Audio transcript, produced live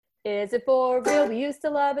Is it for real? We used to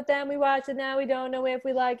love it, then we watch it, now we don't know if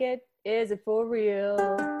we like it. Is it for real?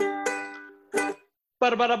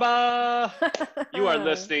 Ba-da-ba-da-ba! You are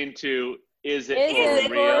listening to Is It Is For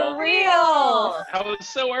it Real? for real? I was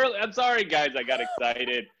so early. I'm sorry, guys. I got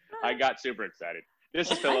excited. I got super excited.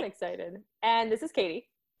 This is I'm Philip. excited. And this is Katie.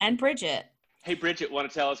 And Bridget. Hey, Bridget, want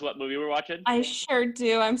to tell us what movie we're watching? I sure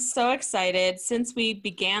do. I'm so excited. Since we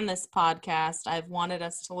began this podcast, I've wanted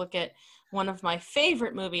us to look at one of my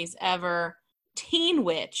favorite movies ever, Teen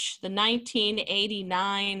Witch, the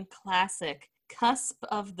 1989 classic, cusp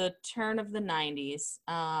of the turn of the 90s,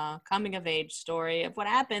 coming of age story of what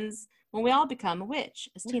happens when we all become a witch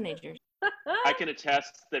as teenagers. I can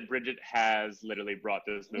attest that Bridget has literally brought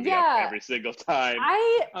this movie Yeah. up every single time.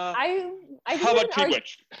 I think How there's about an Teen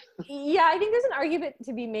Witch? Yeah, I think there's an argument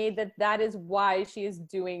to be made that is why she is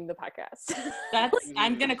doing the podcast.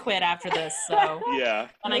 I'm gonna quit after this, so Yeah.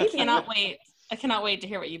 and I cannot wait. I cannot wait to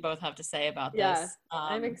hear what you both have to say about Yeah, this.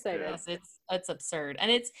 I'm excited. It's absurd,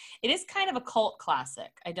 and it is kind of a cult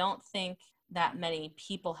classic. I don't think that many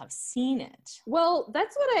people have seen it. Well,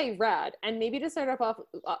 that's what I read, and maybe to start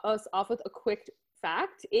us off with a quick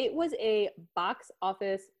fact, it was a box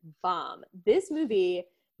office bomb. This movie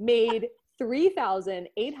made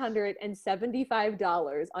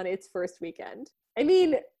 $3,875 on its first weekend. I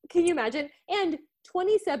mean, can you imagine? And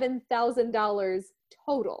 $27,000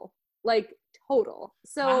 total. Like total.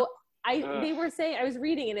 So Wow. they were saying, I was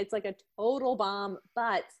reading, and it's like a total bomb,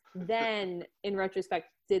 but then in retrospect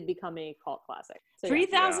did become a cult classic. So,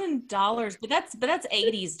 $3,000, but that's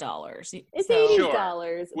 $80s dollars. It's So-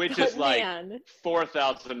 $80, Which but is like man,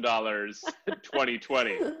 $4,000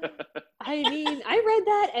 2020. I mean, I read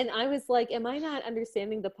that and I was like, am I not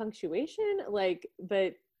understanding the punctuation? Like,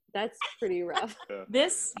 but that's pretty rough.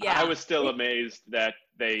 This, yeah. I was still amazed that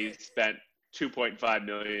they spent $2.5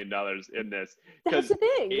 million in this That's because the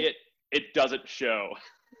thing. it doesn't show.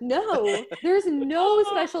 No, there's no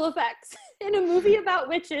special effects in a movie about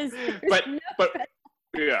witches. But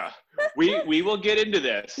yeah, we will get into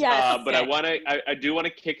this. Yes. But Okay. I do want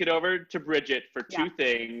to kick it over to Bridget for two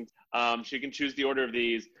things. She can choose the order of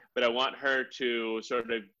these, but I want her to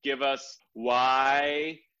sort of give us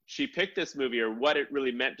why she picked this movie or what it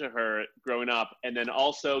really meant to her growing up, and then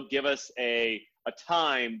also give us a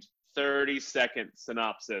timed 30-second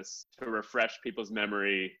synopsis to refresh people's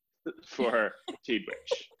memory for Teen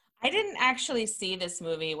Witch. I didn't actually see this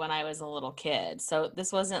movie when I was a little kid. So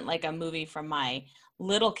this wasn't like a movie from my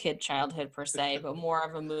little kid childhood per se, but more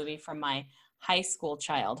of a movie from my high school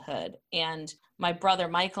childhood. And my brother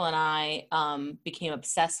Michael and I became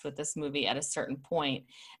obsessed with this movie at a certain point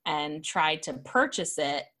and tried to purchase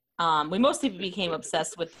it. We mostly became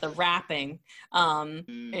obsessed with the rapping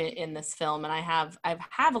in this film, and I have a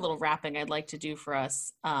little rapping I'd like to do for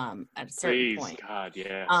us at a certain point. God,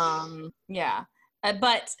 yes. Yeah.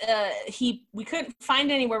 But we couldn't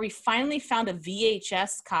find it anywhere. We finally found a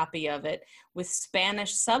VHS copy of it with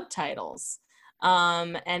Spanish subtitles.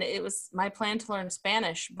 And it was my plan to learn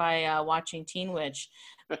Spanish by watching Teen Witch,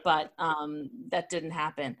 but that didn't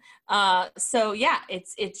happen. So yeah,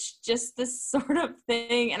 it's just this sort of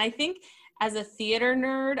thing. And I think as a theater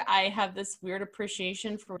nerd, I have this weird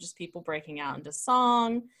appreciation for just people breaking out into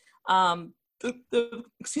song.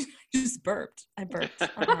 Excuse me, I just burped. I burped.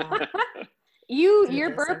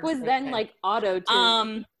 Your burp was then like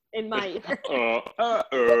auto-tuned in my ear.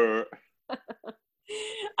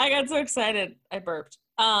 I got so excited I burped.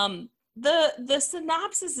 The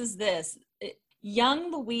synopsis is this: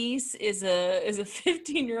 young Louise is a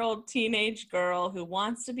 15-year-old teenage girl who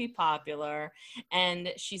wants to be popular,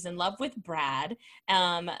 and she's in love with Brad,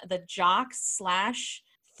 the jock slash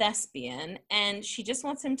thespian, and she just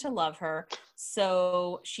wants him to love her.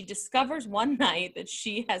 So she discovers one night that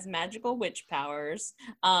she has magical witch powers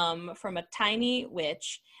from a tiny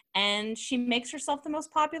witch, and she makes herself the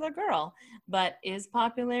most popular girl. But is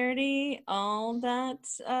popularity all that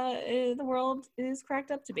the world is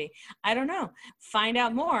cracked up to be? I don't know. Find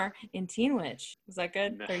out more in Teen Witch. Was that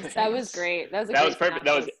good? 30 seconds. That was great. That was perfect.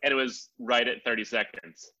 It was right at 30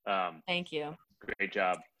 seconds. Thank you. Great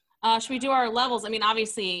job. Should we do our levels? I mean,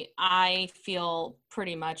 obviously, I feel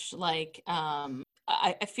pretty much like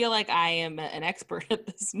I feel like I am an expert at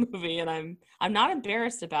this movie, and I'm not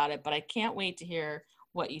embarrassed about it. But I can't wait to hear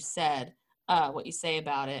what you say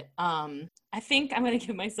about it. I think I'm going to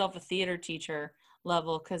give myself a theater teacher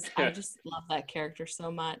level because I just love that character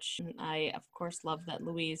so much. And I, of course, love that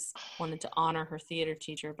Louise wanted to honor her theater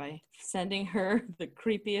teacher by sending her the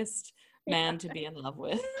creepiest man to be in love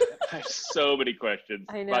with. I have so many questions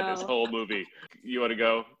about this whole movie. You want to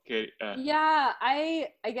go, Kate? Yeah, I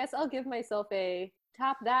guess I'll give myself a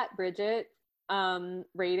top that, Bridget.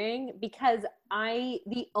 rating because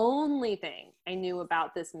the only thing I knew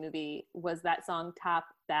about this movie was that song Top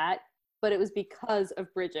That, but it was because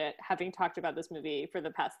of Bridget having talked about this movie for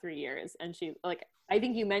the past 3 years. And she, like, I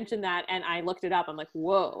think you mentioned that and I looked it up. I'm like,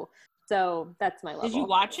 whoa. So that's my level. Did you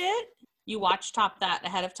watch it? You watched Top That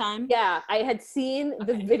ahead of time? Yeah, I had seen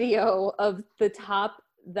the video of the Top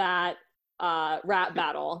That rap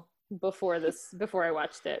battle before I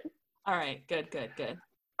watched it. All right, good.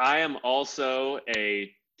 I am also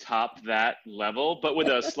a top that level, but with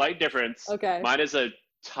a slight difference. Okay. Mine is a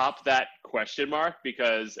top that question mark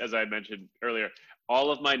because, as I mentioned earlier,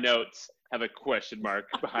 all of my notes have a question mark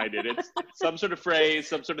behind it. It's some sort of phrase,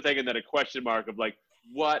 some sort of thing, and then a question mark of like,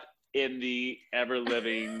 what in the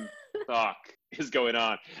ever-living fuck is going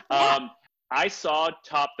on? I saw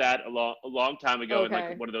Top That a long time ago in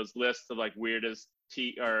like one of those lists of like weirdest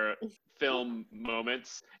film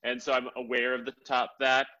moments, and so I'm aware of the Top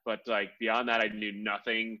That, but like beyond that I knew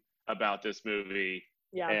nothing about this movie.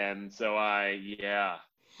 And so I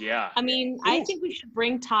mean, I think we should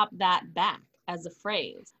bring Top That back as a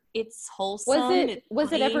phrase. It's wholesome.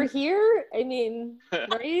 Was it ever here? I mean,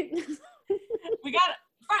 right? We got it.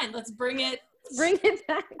 Fine, let's bring it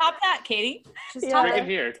back. Top That, Katie. Just bring it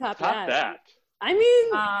here. Top that. I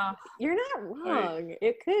mean, you're not wrong. Right.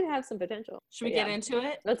 It could have some potential. Should we get into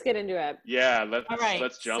it? Let's get into it. Yeah, let's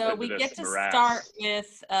jump into this. So we get to start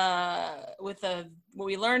with what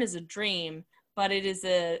we learn is a dream, but it is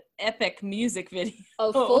a epic music video.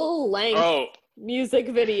 A full-length music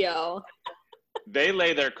video. They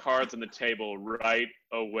lay their cards on the table right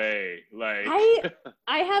away. Like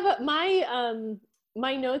I have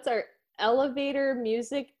my notes are elevator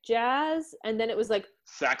music jazz, and then it was like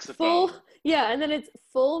saxophone. And then it's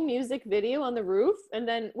full music video on the roof, and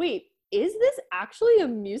then wait, is this actually a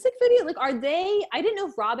music video? Like, I didn't know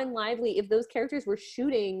if Robin Lively, if those characters were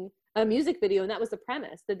shooting a music video and that was the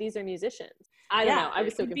premise, that these are musicians. I don't know. I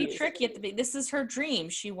was so confused. It would be tricky at the beginning. This is her dream.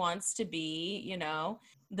 She wants to be,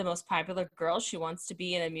 the most popular girl. She wants to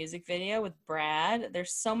be in a music video with Brad.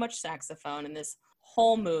 There's so much saxophone in this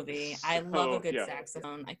whole movie. I love a good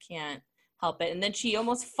saxophone. I can't help it. And then she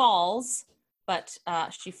almost falls, but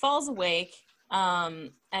she falls awake.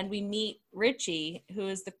 And we meet Richie, who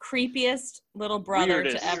is the creepiest little brother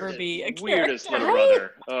to ever be a character. Weirdest little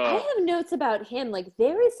brother. I have notes about him. Like,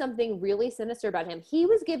 there is something really sinister about him. He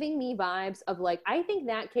was giving me vibes of like, I think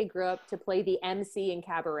that kid grew up to play the MC in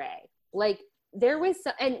Cabaret. Like, there was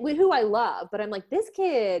and who I love, but I'm like, this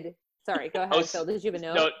kid. Sorry, go ahead, Phil. Did you even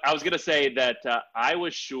know? No, I was gonna say that I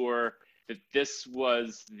was sure that this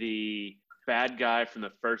was the bad guy from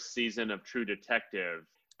the first season of True Detective.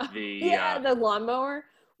 The lawnmower.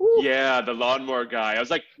 Ooh. Yeah, the lawnmower guy. I was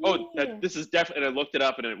like, this is definitely. And I looked it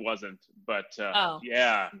up, and it wasn't. But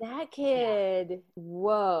yeah, that kid.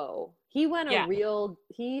 Whoa, he went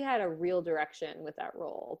He had a real direction with that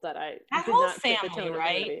role that I. That did whole not fit the family, tone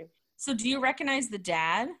right? Of the movie. So, do you recognize the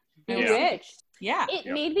dad? Bewitched. Yeah. It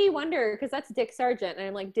made me wonder, because that's Dick Sargent. And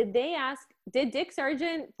I'm like, did Dick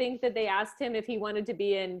Sargent think that they asked him if he wanted to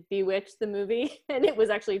be in Bewitched, the movie? And it was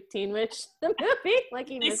actually Teen Witch, the movie? Like,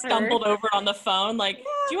 he stumbled over on the phone, like, do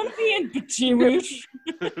you want to be in Teen Witch?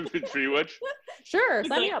 Teen Witch? Sure,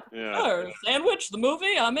 sign me up. Sure, Sandwich, the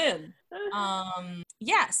movie, I'm in.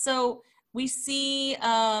 So we see,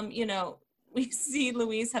 we see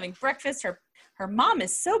Louise having breakfast. Her mom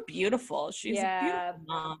is so beautiful. She's a beautiful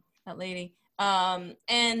mom, that lady.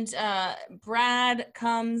 And Brad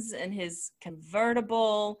comes in his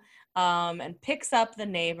convertible and picks up the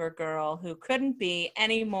neighbor girl who couldn't be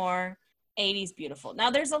any more 80s beautiful. Now,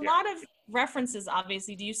 there's a lot of references,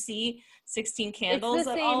 obviously. Do you see 16 Candles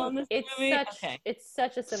at all in this movie? It's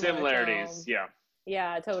such a similarities. Film.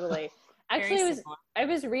 Yeah, totally. Actually, I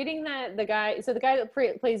was reading that the guy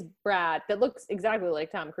that plays Brad, that looks exactly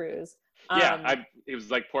like Tom Cruise. It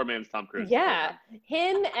was like poor man's Tom Cruise. Yeah,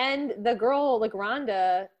 him and the girl, like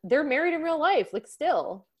Rhonda, they're married in real life. Like,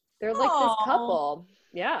 still, they're like this couple.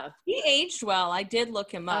 Yeah, he aged well. I did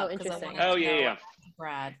look him up. Oh, interesting.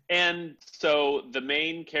 Brad. And so the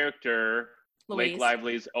main character, Blake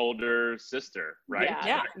Lively's older sister, right?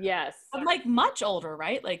 Yeah. Yes. But like much older,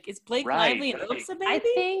 right? Like, is Blake Lively an Ilsa baby? I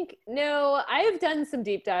think I have done some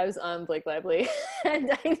deep dives on Blake Lively, and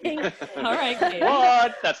I think. All right.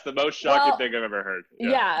 What? That's the most shocking thing I've ever heard.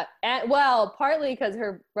 Yeah. Partly because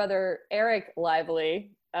her brother Eric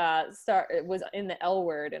Lively was in The L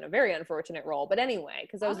Word in a very unfortunate role. But anyway,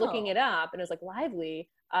 because I was looking it up and it was like Lively.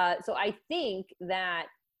 So I think that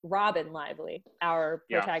Robin Lively, our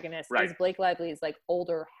protagonist, is Blake Lively's like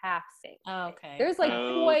older half sibling. Oh, okay. There's like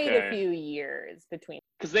quite a few years between.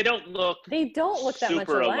 Because they don't look that much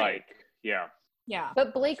alike. Yeah. Yeah.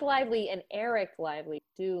 But Blake Lively and Eric Lively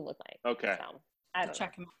do look like. Okay. So, I don't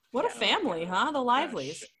Check know. him out. What a family, huh? The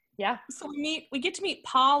Livelies. Yeah. So we get to meet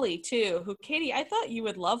Polly too, who Katie, I thought you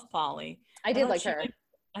would love Polly. I did thought like her.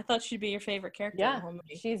 I thought she'd be your favorite character in the whole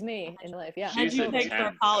movie. She's me in life. Yeah. How'd She's you pick for a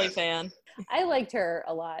intense. Polly fan? I liked her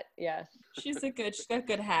a lot. Yeah. She's got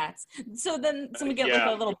good hats. So we get like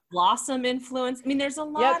a little Blossom influence. I mean, there's a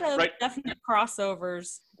lot of definite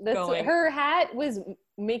crossovers going. Her hat was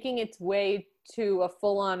making its way to a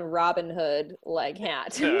full-on Robin Hood like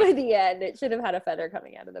hat by the end. It should have had a feather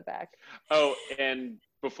coming out of the back. Oh, and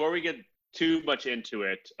before we get too much into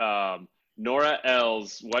it, Nora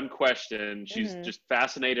L's one question. She's just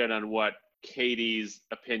fascinated on what Katie's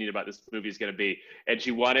opinion about this movie is going to be, and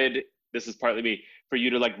she wanted, this is partly me, for you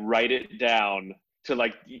to like write it down to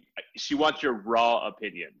like, she wants your raw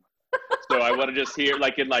opinion. So I want to just hear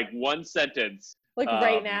like in like one sentence. Like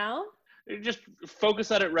right now? Just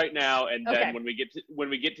focus on it right now, and then when we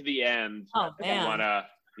get to the end, I wanna,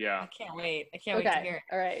 I can't wait. I can't wait to hear it.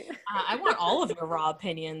 All right. I want all of your raw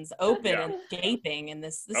opinions open and gaping in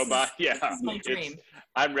this. This is my dream.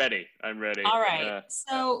 I'm ready. All right.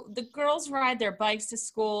 So the girls ride their bikes to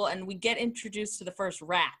school, and we get introduced to the first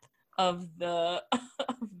rap of the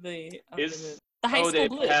High School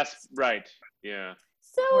Blues. Right. Yeah.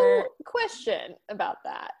 So, question about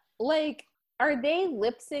that. Like, are they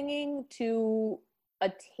lip singing to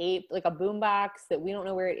a tape, like a boombox that we don't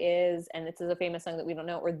know where it is, and it's a famous song that we don't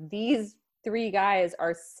know, or these three guys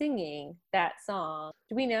are singing that song?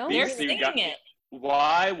 Do we know? They're singing it.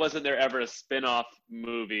 Why wasn't there ever a spin-off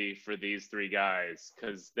movie for these three guys?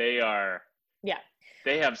 Because they have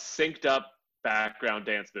synced up background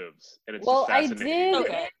dance moves, and it's just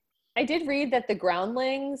fascinating. I did read that the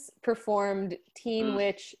Groundlings performed Teen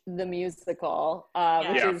Witch the musical,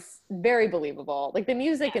 which is very believable. Like the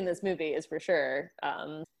music in this movie is for sure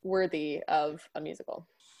worthy of a musical.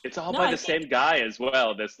 It's all by the same guy as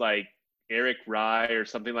well. This like Eric Rye or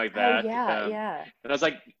something like that. Oh, yeah. And I was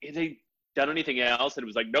like, has he done anything else? And it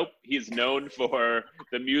was like, nope, he's known for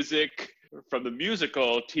the music from the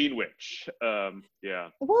musical Teen Witch. Well,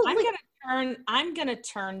 I'm gonna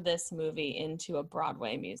turn this movie into a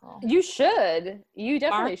Broadway musical. You should. You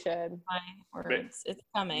definitely should. My words. It's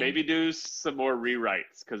coming. Maybe do some more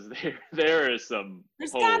rewrites, because there is some.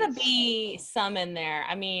 There's gotta be some in there.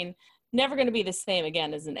 I mean, Never Gonna Be the Same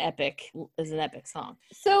Again is an epic song.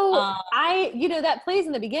 So that plays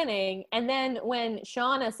in the beginning, and then when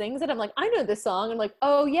Shauna sings it, I'm like, I know this song. I'm like,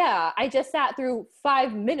 oh yeah, I just sat through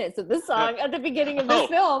 5 minutes of this song at the beginning of this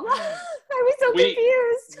film. I was so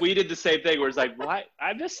confused. We did the same thing where it's like, why?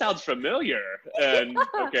 This sounds familiar. And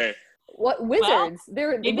okay. What wizards?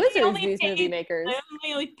 They're the wizards, these movie makers.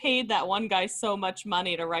 They only paid that one guy so much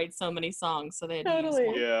money to write so many songs, so they had to use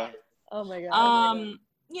one. Yeah. Oh my god.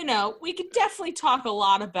 We could definitely talk a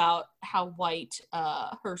lot about how white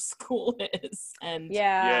her school is, and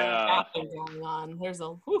going on. There's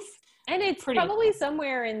a and it's probably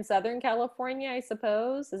somewhere in Southern California, I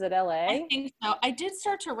suppose. Is it LA? I think so. I did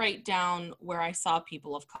start to write down where I saw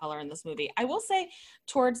people of color in this movie. I will say,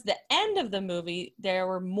 towards the end of the movie, there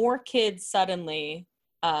were more kids suddenly,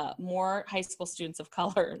 more high school students of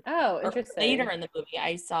color. Oh, interesting. Later in the movie,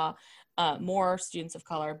 I saw more students of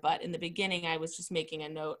color, but in the beginning I was just making a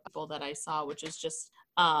note of people that I saw, which is just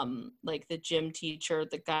like the gym teacher,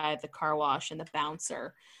 the guy at the car wash, and the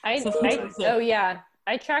bouncer.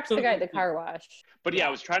 I tracked the guy at the car wash. But I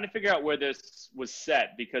was trying to figure out where this was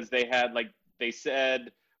set, because they had they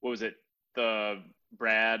said, what was it, the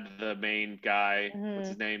Brad, the main guy, what's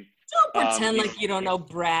his name? Don't pretend like you don't know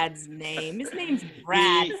Brad's name. His name's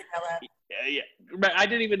Brad. I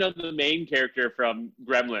didn't even know the main character from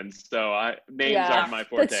Gremlins, so names aren't my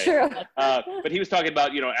forte. That's true. But he was talking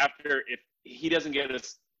about, after, if he doesn't get a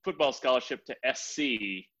football scholarship to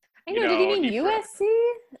SC. I know, did he mean USC?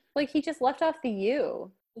 Like he just left off the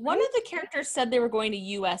U. One of the characters said they were going to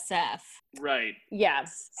USF. Right.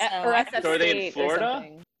 Yes. Or are they in Florida?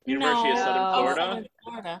 University of Southern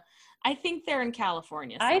Florida. I think they're in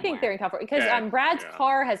California somewhere. I think they're in California, because Brad's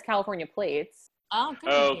car has California plates. Oh,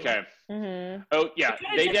 okay. Mm-hmm. Oh, yeah.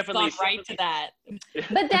 They definitely right to that.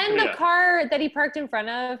 But then the car that he parked in front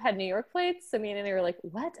of had New York plates. I mean, and they were like,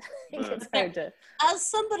 "What?" It's hard to. As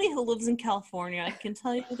somebody who lives in California, I can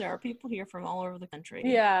tell you there are people here from all over the country.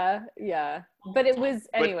 Yeah. But it was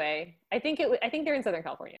anyway. I think they're in Southern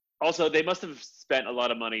California. Also, they must have spent a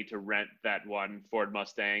lot of money to rent that one Ford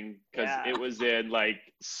Mustang, because it was in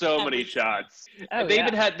so many shots. Oh, they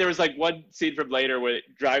even had, there was one scene from later where it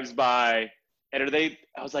drives by, and I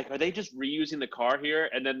was like, are they just reusing the car here?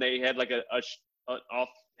 And then they had a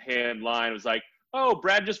offhand line. It was like, oh,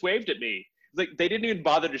 Brad just waved at me. It's like they didn't even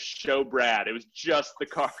bother to show Brad. It was just the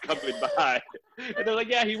car coming by. And they're like,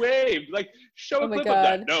 yeah, he waved. Like, show a clip of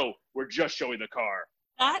that. No, we're just showing the car.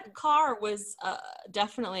 That car was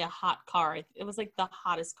definitely a hot car. It was like the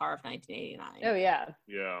hottest car of 1989. Oh yeah.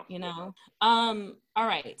 Yeah. You know? All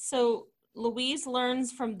right. So Louise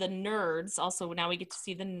learns from the nerds. Also, now we get to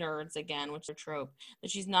see the nerds again, which is a trope,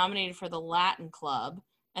 that she's nominated for the Latin Club.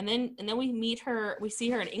 And then we meet her, we see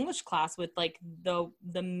her in English class with like the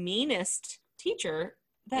meanest teacher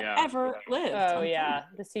that ever lived. Oh yeah,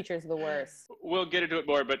 this teacher's the worst. We'll get into it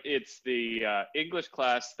more, but it's the English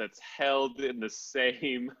class that's held in the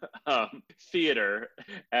same theater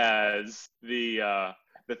as the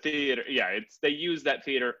theater. Yeah, they use that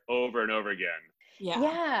theater over and over again.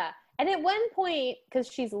 Yeah. And at one point, because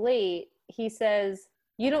she's late, he says,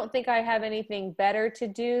 "You don't think I have anything better to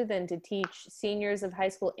do than to teach seniors of high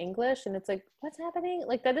school English?" And it's like, what's happening?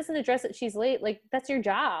 Like, that doesn't address that she's late. Like, that's your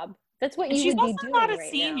job. That's what you would be doing. She's also not a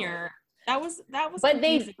senior. That was. But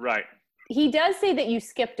right. He does say that you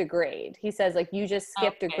skipped a grade. He says like you just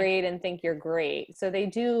skipped a grade and think you're great. So they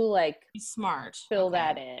do like be smart. Fill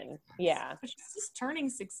that in. Yeah. But she's just turning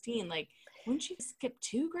 16. Like, wouldn't she skip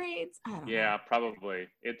 2 grades? I don't know. Yeah, probably.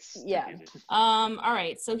 It's easy. All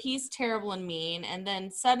right. So he's terrible and mean, and then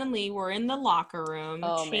suddenly we're in the locker room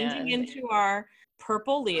changing into our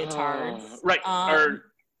purple leotards. Right.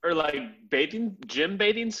 Or like gym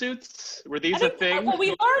bathing suits? Were these a thing? Well, we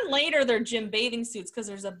learn later they're gym bathing suits because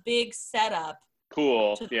there's a big setup.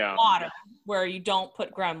 Cool. To the water where you don't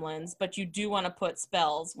put gremlins, but you do want to put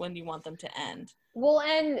spells when you want them to end. Well,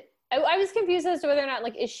 and I was confused as to whether or not,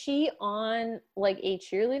 like, is she on, like, a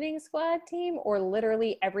cheerleading squad team, or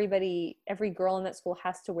literally every girl in that school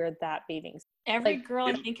has to wear that bathing suit? Every girl,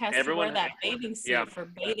 I think, has to wear that bathing suit for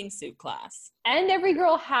bathing suit class. And every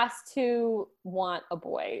girl has to want a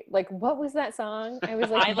boy. Like, what was that song? I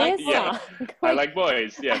was like, this song. Like, I like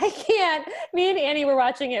boys, yes. I can't. Me and Annie were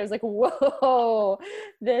watching it. I was like, whoa,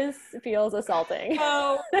 this feels assaulting.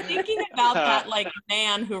 So, thinking about that, like,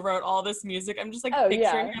 man who wrote all this music, I'm just, like,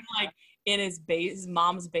 picturing him, like, in his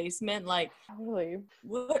mom's basement, like, totally.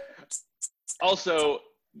 What? Also,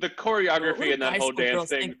 the choreography in that whole dance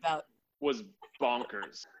thing was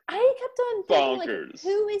bonkers. I kept on thinking, like,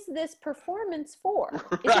 who is this performance for?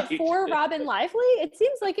 Is it for Robin Lively? It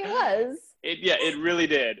seems like it was. It really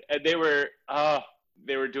did. And they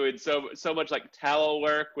were doing so much like tallow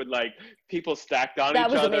work with like people stacked on each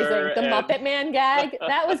other. That was amazing. The Muppet Man gag,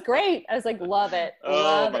 that was great. I was like, love it.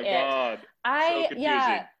 Love it. God.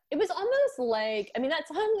 It was almost like, I mean, that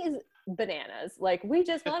song is bananas. Like, we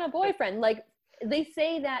just want a boyfriend. Like, they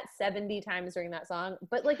say that 70 times during that song,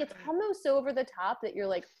 but like, it's almost so over the top that you're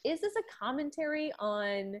like, is this a commentary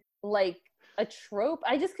on like a trope?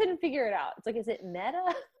 I just couldn't figure it out. It's like, is it meta?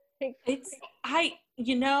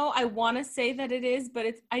 I want to say that it is, but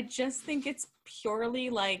I just think it's purely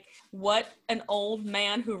like what an old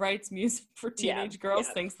man who writes music for teenage girls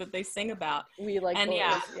thinks that they sing about. We like, and boys,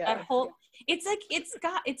 that whole, it's like,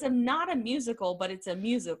 it's not a musical, but it's a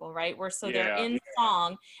musical, right? Where they're in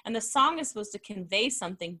song, and the song is supposed to convey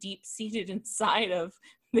something deep seated inside of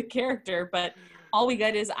the character, but all we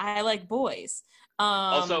got is I like boys.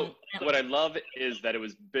 Also, what I love is that it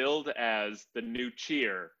was billed as the new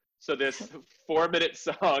Cheer. So this 4-minute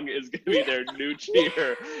song is going to be their new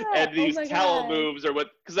Cheer, and these towel moves are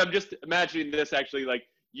because I'm just imagining this actually like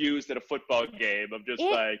used at a football game. I'm just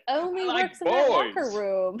it only works in that locker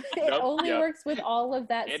room. It only works with all of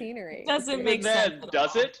that scenery. Doesn't make sense.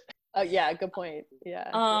 Does it? Oh yeah, good point.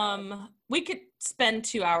 Yeah. We could spend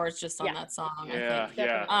 2 hours just on that song. I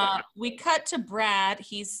think. We cut to Brad.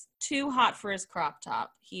 He's too hot for his crop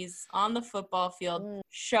top. He's on the football field,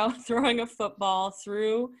 throwing a football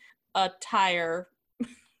through a tire,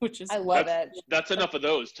 which is I love it. That's enough of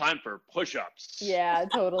those. Time for push-ups. Yeah,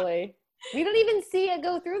 totally. We don't even see it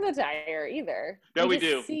go through the tire either. No, we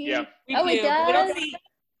do. Yeah. It does?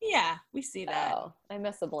 We see that. Oh, I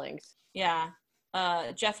must have blinked. Yeah.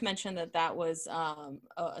 Jeff mentioned that was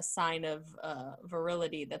a sign of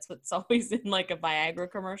virility. That's what's always in like a Viagra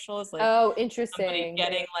commercial. Is like, oh, interesting.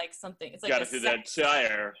 Getting like something. It's like got it through that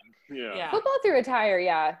tire. Yeah. Football through a tire.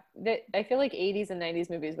 Yeah. I feel like 80s and 90s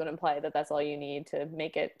movies would imply that that's all you need to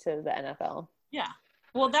make it to the NFL. Yeah.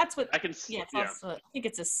 Well, that's what I can see. Yeah. Also, I think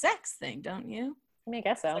it's a sex thing, don't you? I mean, I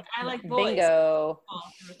guess so. Like, I like boys. Bingo.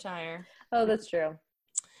 Through a tire. Oh, that's true.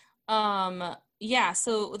 Yeah,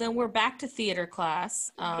 so then we're back to theater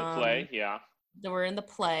class. The play, yeah. Then we're in the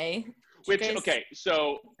play.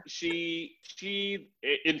 So she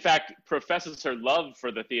in fact professes her love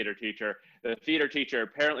for the theater teacher. The theater teacher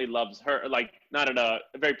apparently loves her, like not in a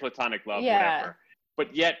very platonic love, whatever.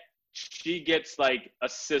 But yet she gets like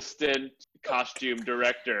assistant costume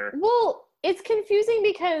director. Well, it's confusing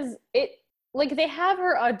because they have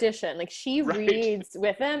her audition, like she Right. reads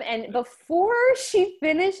with them, and before she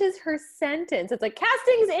finishes her sentence, it's like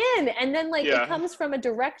casting's in, and then Yeah. it comes from a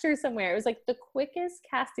director somewhere. It was like the quickest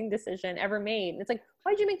casting decision ever made. And it's like,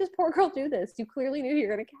 why'd you make this poor girl do this? You clearly knew you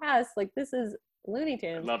were gonna cast. Like, this is Looney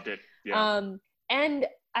Tunes. Loved it. Yeah.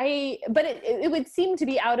 But it would seem to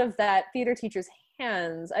be out of that theater teacher's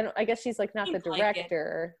hands. I guess she's like not the Seems like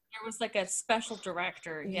director. There was like a special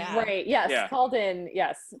director. Yeah. Right. Yes. Yeah. Called in.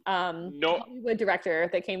 Yes. No. Hollywood director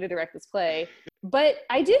that came to direct this play. But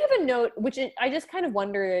I did have a note, I just kind of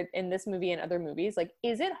wondered in this movie and other movies, like,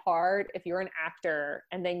 is it hard if you're an actor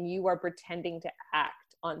and then you are pretending to act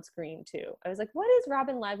on screen too? I was like, what is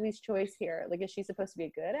Robin Lively's choice here? Like, is she supposed to be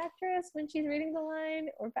a good actress when she's reading the line,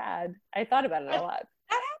 or bad? I thought about it a lot.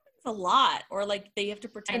 That happens a lot. Or like they have to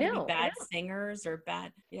pretend to know, be bad singers or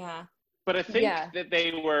bad. Yeah. But I think Yeah. that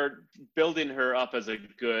they were building her up as a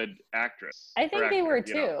good actress. I think or they actor, were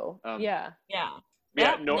you know. too. Yeah. Yeah.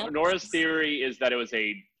 Yeah, Well, Nora's theory is that it was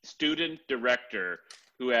a student director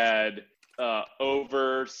who had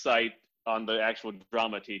oversight on the actual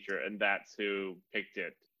drama teacher, and that's who picked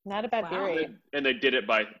it. Not a bad Wow. theory. And they did it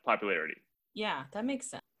by popularity. Yeah, that makes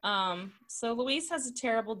sense. So Louise has a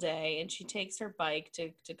terrible day and she takes her bike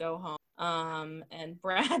to go home. And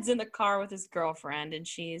Brad's in the car with his girlfriend and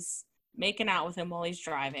she's making out with him while he's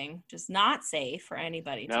driving, just not safe for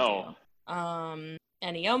anybody to do.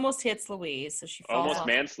 And he almost hits Louise, so she falls Almost off.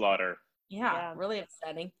 manslaughter. Yeah, really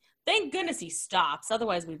upsetting. Thank goodness he stops.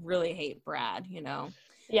 Otherwise, we'd really hate Brad, you know.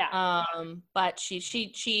 Yeah. But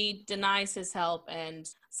she denies his help, and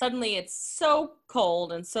suddenly it's so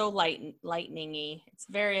cold and so lightning-y. It's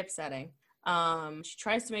very upsetting. She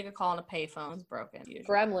tries to make a call on a payphone. It's broken. Usually.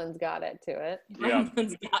 Gremlins got it to it. Yeah.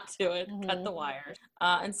 Gremlins got to it, cut Mhm. the wires.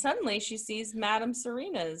 And suddenly she sees Madame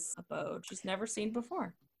Serena's abode she's never seen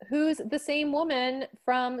before. Who's the same woman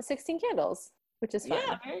from 16 Candles, which is fun.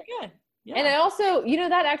 Yeah, very good. Yeah. And I also,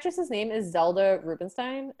 that actress's name is Zelda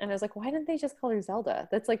Rubinstein. And I was like, why didn't they just call her Zelda?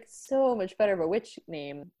 That's like so much better of a witch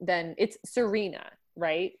name than it's Serena,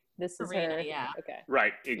 right? This Serena, is her. yeah. Okay.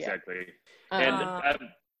 Right, exactly. And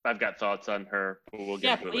I've got thoughts on her, but we'll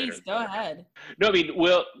get into it later. Please go ahead. No, I mean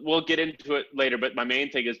we'll get into it later, but my main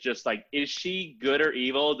thing is just like, is she good or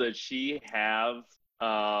evil? Does she have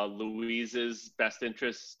Louise's best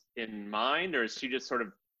interest in mind, or is she just sort of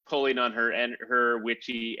pulling on her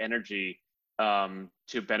witchy energy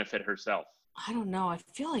to benefit herself? I don't know. I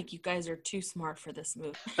feel like you guys are too smart for this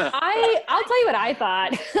movie. I'll tell you what I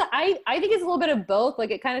thought. I think it's a little bit of both.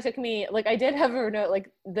 Like, it kind of took me, like, I did have a note, like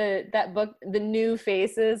that book, The New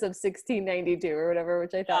Faces of 1692 or whatever,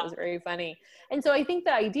 which I thought was very funny. And so I think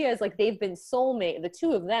the idea is like they've been soulmate. The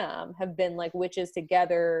two of them have been like witches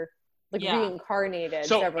together, like reincarnated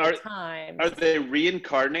several times. Are they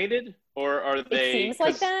reincarnated, or are they? It seems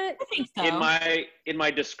like that. I think so. In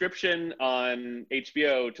my description on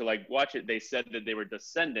HBO to like watch it, they said that they were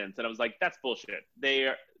descendants, and I was like, that's bullshit.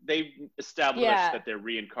 They've established that they're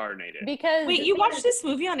reincarnated. Because wait, you watched this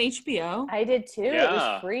movie on HBO? I did too. Yeah. It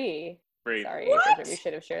was free. Free. Sorry, What? I really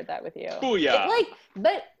should have shared that with you. Oh yeah.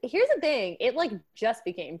 But here's the thing: it like just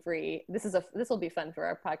became free. This will be fun for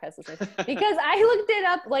our podcast listeners because I looked it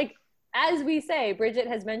up. Like, as we say, Bridget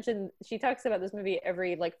has mentioned, she talks about this movie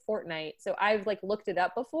every like fortnight. So I've like looked it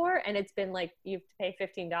up before, and it's been like you have to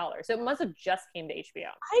pay $15. So it must have just came to HBO.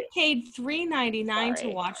 I paid $3.99 to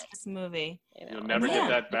Sorry. watch this movie. You'll never Yeah, get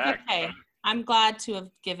that it's back. okay. I'm glad to have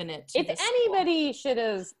given it to If this anybody should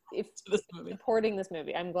have, this movie. supporting this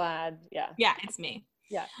movie, I'm glad. Yeah. Yeah, it's me.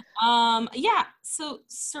 Yeah. So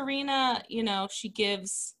Serena, she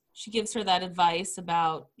gives her that advice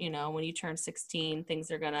about, when you turn 16, things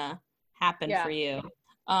are gonna happen for you.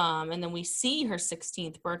 And then we see her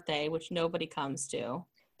 16th birthday, which nobody comes to.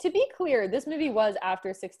 To be clear, this movie was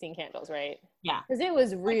after 16 Candles, right? Yeah. Because it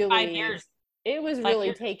was really 5 years. It was 5 really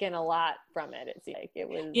years. taken a lot from it. It seemed like it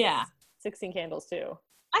was 16 Candles too.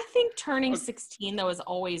 I think turning 16 though has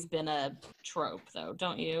always been a trope though,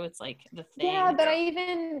 don't you? It's like the thing. Yeah, but I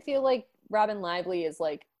even feel like Robin Lively is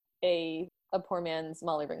like a poor man's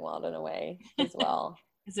Molly Ringwald in a way as well.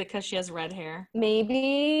 Is it because she has red hair?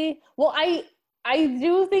 Maybe. Well, I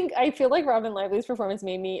feel like Robin Lively's performance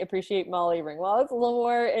made me appreciate Molly Ringwald a little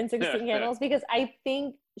more in 16 Candles, because I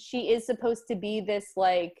think she is supposed to be this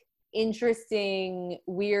like interesting,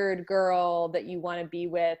 weird girl that you want to be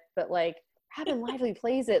with, but like Robin Lively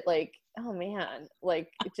plays it like, oh man, like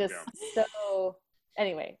just so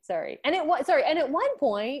Anyway, sorry. And at one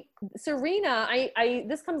point, Serena, I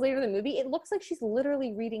this comes later in the movie, it looks like she's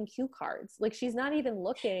literally reading cue cards. Like she's not even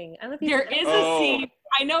looking. I don't know if There is a scene.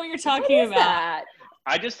 I know what you're talking about. That?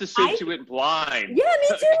 I just assumed she went blind. Yeah,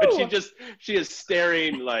 me too. she is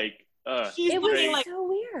staring like she's looking like so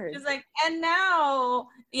weird. She's like, and now,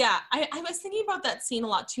 yeah, I was thinking about that scene a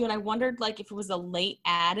lot too, and I wondered like if it was a late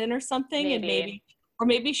add-in or something, and maybe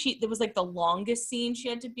there was like the longest scene she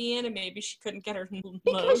had to be in, and maybe she couldn't get her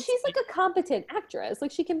because she's like a competent actress,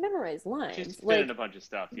 like she can memorize lines. She's been like, in a bunch of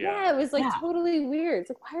stuff. Yeah, it was like totally weird. It's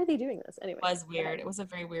like, why are they doing this anyway? It was weird. It was a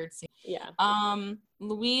very weird scene. Yeah.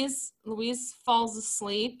 Louise falls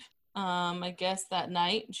asleep. I guess that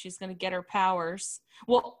night she's gonna get her powers.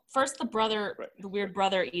 Well, first the weird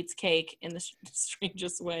brother eats cake in the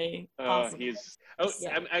strangest way possible.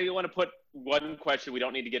 I want to put one question. We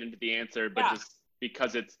don't need to get into the answer, but just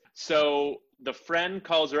because it's so the friend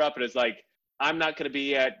calls her up and is like, I'm not going to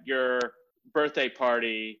be at your birthday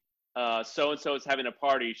party. So-and-so is having a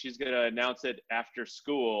party. She's going to announce it after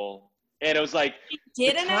school. And it was like, she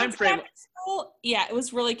did announce it after school? Yeah, it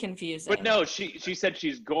was really confusing. But no, she said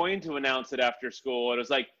she's going to announce it after school. And it was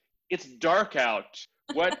like, it's dark out.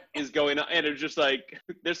 What is going on? And it was just like,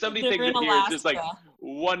 there's so many things in here. It's just like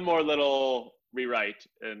one more little rewrite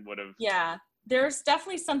and would have. Yeah, there's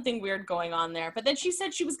definitely something weird going on there. But then she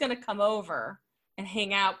said she was going to come over and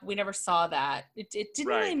hang out. We never saw that. It didn't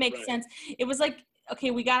really make sense. It was like,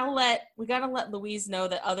 okay, we gotta let Louise know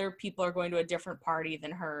that other people are going to a different party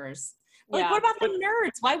than hers. Like, what about the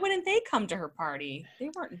nerds? Why wouldn't they come to her party? They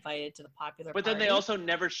weren't invited to the popular party. But then they also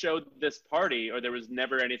never showed this party, or there was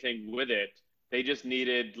never anything with it. They just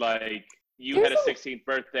needed, like, had a 16th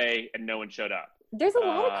birthday and no one showed up. There's a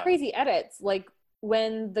lot of crazy edits. Like,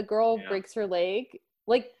 when the girl breaks her leg,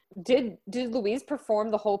 like, did Louise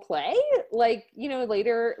perform the whole play? Like,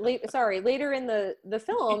 later in the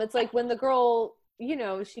film, it's like when the girl,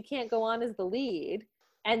 she can't go on as the lead.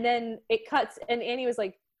 And then it cuts and Annie was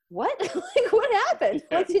like, what? Like, what happened?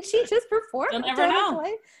 Like, did she just perform? You'll never know.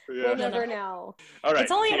 We'll never know. All right.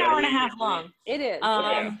 It's only an hour and a half long. It is.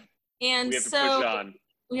 And we have to push on.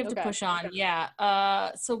 We have to push on,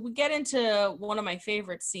 yeah. So we get into one of my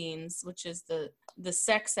favorite scenes, which is the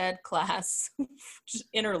sex ed class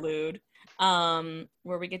interlude,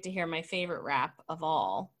 where we get to hear my favorite rap of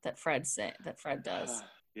all that Fred does.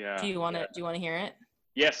 Yeah. Do you want to hear it?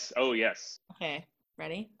 Yes. Oh, yes. Okay.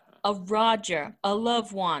 Ready? A Roger, a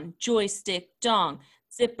love one, joystick, dong,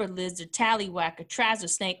 zipper lizard, tallywhacker, trouser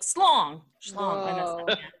snake, slong.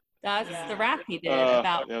 That's the rap he did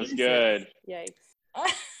about. That was good. Yikes.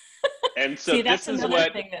 And so see, that's this is another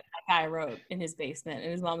what thing that guy wrote in his basement,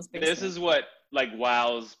 in his mom's basement. This is what like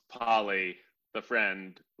wows Polly, the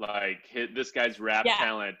friend. Like this guy's rap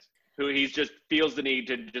talent, who he just feels the need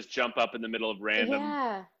to just jump up in the middle of random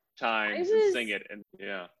times and sing it, and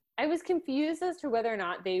I was confused as to whether or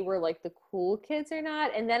not they were like the cool kids or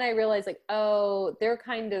not, and then I realized like, oh, they're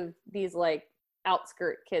kind of these like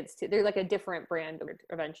outskirt kids too. They're like a different brand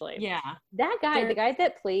eventually. Yeah. That guy, the guy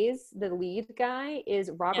that plays the lead guy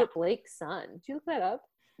is Robert Blake's son. Did you look that up?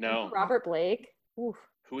 No. Robert Blake. Oof.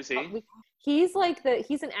 Who is he? He's like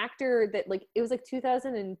he's an actor that like, it was like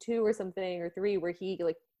 2002 or something or 3 where he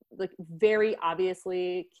like very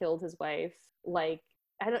obviously killed his wife. Like,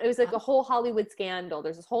 I don't. It was like a whole Hollywood scandal.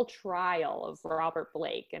 There's this whole trial of Robert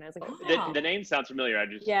Blake, and I was like, the name sounds familiar. I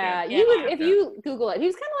just you would if you Google it. He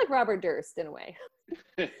was kind of like Robert Durst in a way.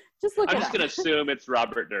 Just look. I'm just gonna assume it's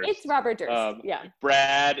Robert Durst. It's Robert Durst.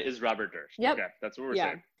 Brad is Robert Durst. Yep. Okay, that's what we're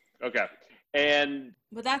saying. Okay,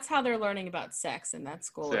 but that's how they're learning about sex in that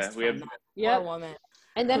school. Yeah, we have poor woman.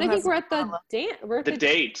 And then I think we're at the dance. The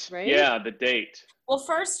date, right? Yeah, the date. Well,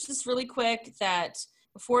 first, just really quick, that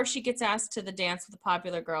before she gets asked to the dance with the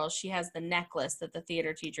popular girls, she has the necklace that the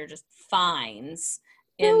theater teacher just finds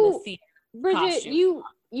in the theater. Bridget, you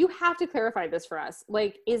have to clarify this for us.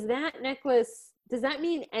 Like, is that necklace, does that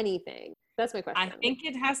mean anything? That's my question. I think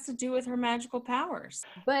it has to do with her magical powers.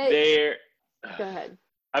 But go ahead.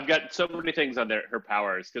 I've got so many things on her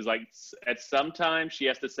powers, because like at some time she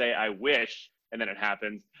has to say I wish and then it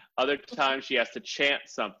happens. Other times she has to chant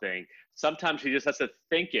something. Sometimes she just has to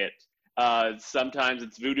think it. Sometimes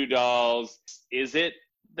it's voodoo dolls. Is it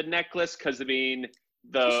the necklace? Because I mean,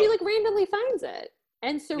 she like randomly finds it,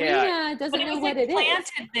 and Serena doesn't know what it is.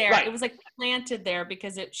 Planted there. Right. It was like planted there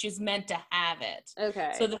because she's meant to have it.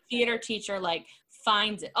 Okay. So the theater teacher like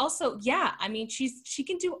finds it. Also, I mean, she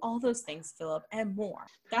can do all those things, Philip, and more.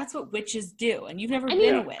 That's what witches do, and you've never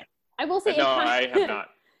been a witch. I will say, I have not.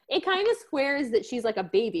 It kind of squares that she's like a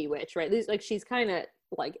baby witch, right? Like she's kind of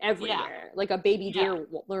like everywhere, like a baby deer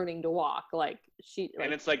learning to walk. Like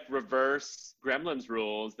and it's like reverse Gremlins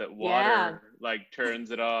rules that water like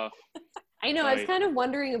turns it off. I know. I was kind of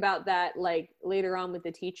wondering about that, like later on with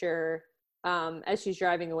the teacher, as she's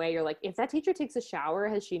driving away. You're like, if that teacher takes a shower,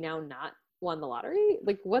 has she now not won the lottery?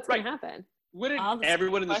 Like, what's going to happen? Wouldn't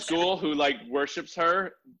everyone in the school who like worships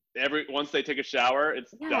her once they take a shower,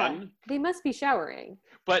 it's done? They must be showering.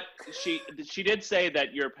 But she did say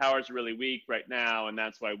that your powers are really weak right now, and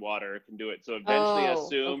that's why water can do it. So eventually,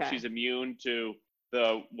 assume she's immune to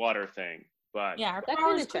the water thing. But yeah, her that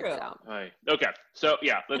kind of checks out. Right. Okay, so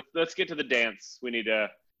let's get to the dance. We need to.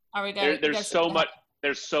 There's so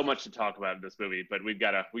much to talk about in this movie, but we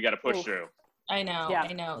gotta push through. I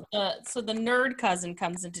know. So the nerd cousin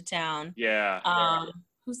comes into town. Yeah.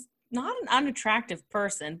 Who's not an unattractive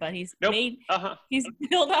person, but he's he's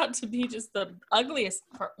built out to be just the ugliest,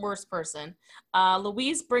 worst person.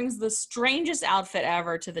 Louise brings the strangest outfit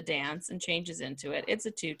ever to the dance and changes into it. It's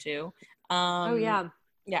a tutu. Yeah.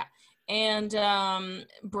 And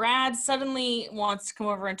Brad suddenly wants to come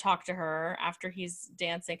over and talk to her after he's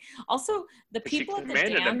dancing. Also, the people at the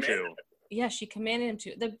dance. Yeah, she commanded him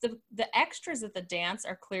to. The extras at the dance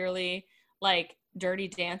are clearly like Dirty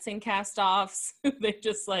Dancing cast-offs. They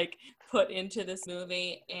just like put into this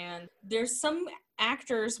movie, and there's some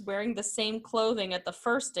actors wearing the same clothing at the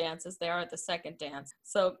first dance as they are at the second dance.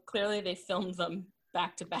 So clearly they filmed them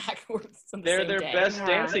back to back. They're their best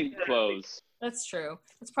dancing clothes. That's true.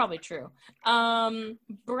 That's probably true.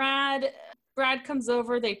 Brad comes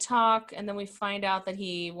over, they talk, and then we find out that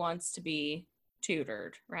he wants to be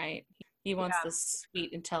tutored, right? He wants the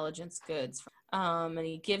sweet intelligence goods. And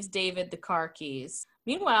he gives David the car keys.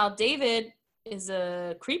 Meanwhile, David is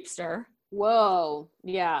a creepster. Whoa.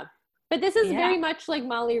 Yeah. But this is very much like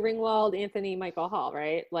Molly Ringwald, Anthony Michael Hall,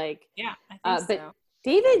 right? Like, I think so.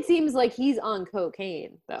 David seems like he's on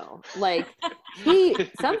cocaine, though. Like,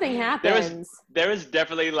 something happens. There was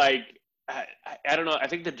definitely like, I don't know. I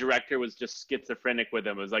think the director was just schizophrenic with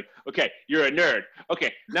him. It was like, okay, you're a nerd.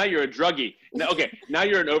 Okay, now you're a druggie. Okay, now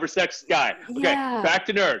you're an oversexed guy. Okay, back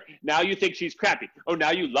to nerd. Now you think she's crappy. Oh,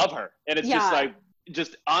 now you love her. And it's just like,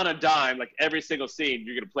 just on a dime, like every single scene,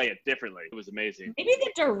 you're going to play it differently. It was amazing. Maybe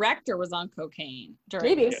the director was on cocaine.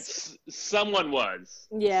 Maybe. Someone was.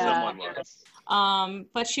 Yeah. Someone was.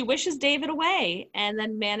 But she wishes David away and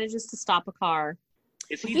then manages to stop a car.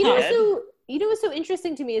 Is he dead? You know what's so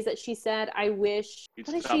interesting to me is that she said, I wish. What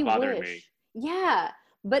does she wish? Me. Yeah.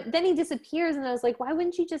 But then he disappears, and I was like, why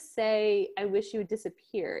wouldn't you just say, I wish you would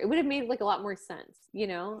disappear? It would have made like a lot more sense, you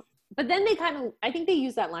know? But then they kind of, I think they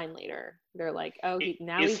use that line later. They're like, oh,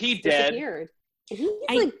 he's disappeared.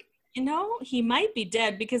 You know, he might be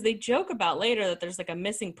dead because they joke about later that there's like a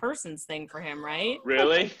missing persons thing for him, right?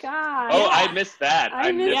 Really? Oh, my God. Oh, yeah. I missed that.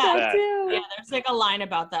 I missed that too. Yeah, there's like a line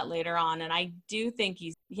about that later on. And I do think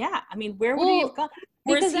I mean, where would he have gone?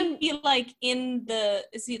 Or is he like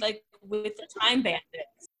is he like with the time bandits?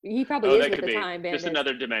 He probably is with the time bandits. Just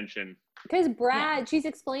another dimension. Because she's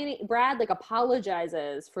explaining, Brad like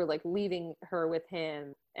apologizes for like leaving her with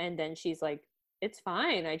him. And then she's like, it's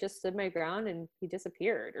fine. I just stood my ground and he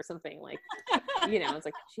disappeared or something like, you know, it's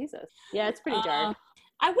like, Jesus. Yeah, it's pretty dark.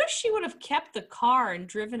 I wish she would have kept the car and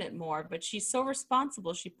driven it more, but she's so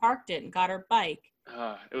responsible. She parked it and got her bike.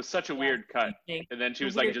 It was such a weird cut. And then she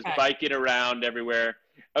was like just biking around everywhere.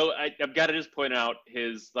 Oh, I've got to just point out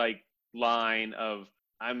his like line of,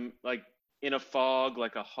 I'm like in a fog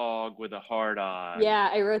like a hog with a hard on. Yeah,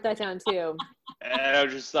 I wrote that down too. And I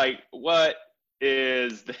was just like, what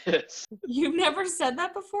is this? You've never said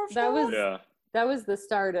that before, Phil? That was the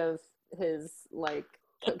start of his like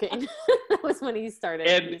cocaine. That was when he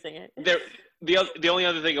started using it. The only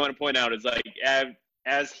other thing I want to point out is like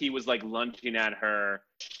as he was like lunging at her,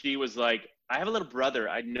 she was like, I have a little brother,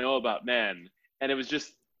 I know about men. And it was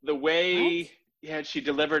just the way she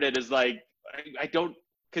delivered it is like, I don't,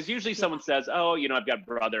 because usually someone says, oh, you know, I've got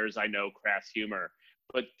brothers, I know crass humor.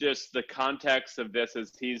 But just the context of this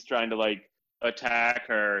is he's trying to like attack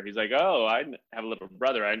her. He's like, oh, I have a little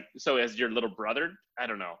brother. So as your little brother? I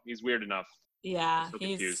don't know. He's weird enough. Yeah. So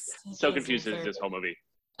confused. So confused in this whole movie.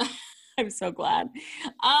 I'm so glad.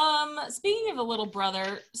 Speaking of a little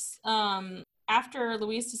brother, after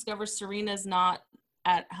Louise discovers Serena's not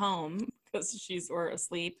at home because she's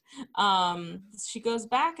asleep, she goes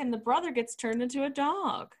back and the brother gets turned into a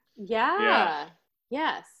dog. Yeah.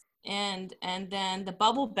 Yes. And then the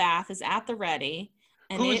bubble bath is at the ready.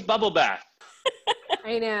 And Who's bubble bath?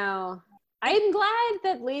 I know. I'm glad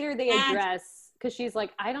that later they address because she's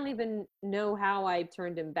like, I don't even know how I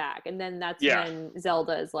turned him back. And then that's Yeah. when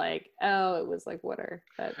Zelda is like, oh, it was like water.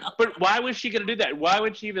 But why was she going to do that? Why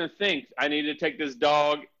would she even think, I need to take this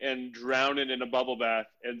dog and drown it in a bubble bath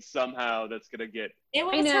and somehow that's going to get... It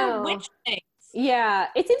was her witch thing. Yeah,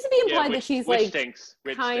 it seems to be implied that she's like stinks.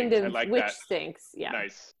 kind of I like witch that. stinks. Yeah.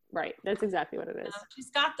 Nice. Right. That's exactly what it is. She's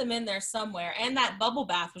got them in there somewhere. And that bubble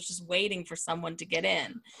bath was just waiting for someone to get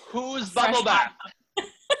in. Whose bubble bath?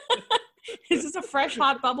 This is a fresh,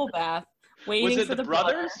 hot bubble bath waiting was it for the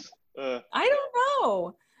brothers? I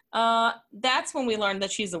don't know. That's when we learned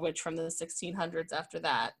that she's a witch from the 1600s after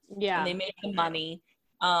that. Yeah. And they make the money.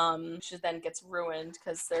 She then gets ruined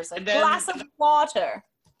because there's a glass of water.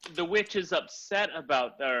 The witch is upset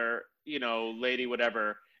about their, lady,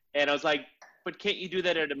 whatever. And I was like, but can't you do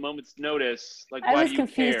that at a moment's notice? Like, why do you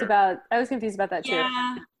care? I was confused about that too.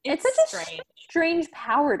 Yeah, it's such a strange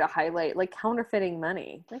power to highlight, like counterfeiting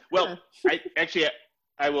money. Like, well,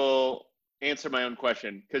 I will answer my own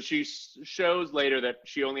question because she shows later that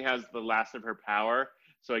she only has the last of her power.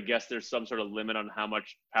 So I guess there's some sort of limit on how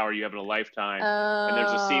much power you have in a lifetime. And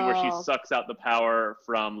there's a scene where she sucks out the power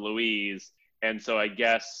from Louise. And so I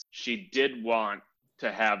guess she did want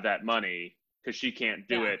to have that money because she can't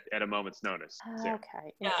do it at a moment's notice.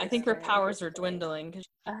 Okay. Yeah, I think her powers are dwindling.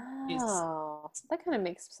 That kind of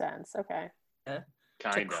makes sense. Okay.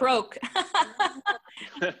 To croak.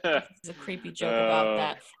 There's a creepy joke about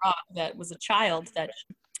that frog that was a child.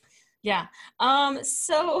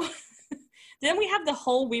 So then we have the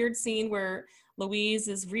whole weird scene where Louise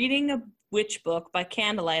is reading a witch book by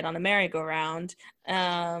candlelight on a merry-go-round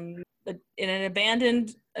in an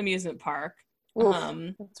abandoned amusement park.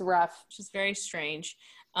 It's rough. Which is very strange.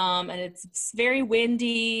 And it's very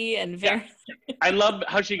windy and very... Yeah. I love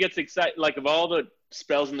how she gets excited. Like, of all the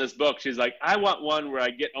spells in this book, she's like, I want one where I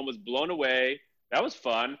get almost blown away. That was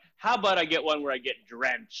fun. How about I get one where I get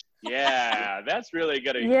drenched? Yeah, that's really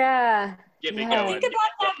going to get me going. Think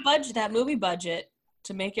about that movie budget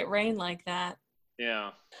to make it rain like that.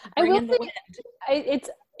 Yeah. Bring in the wind. It's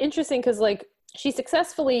interesting because, like, she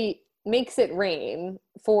successfully makes it rain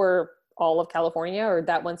for all of California or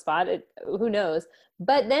that one spot. Who knows?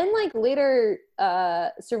 But then, like, later,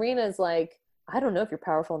 Serena's like, I don't know if you're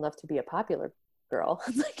powerful enough to be a popular girl.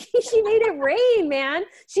 Like, she made it rain, man.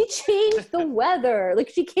 She changed the weather. Like,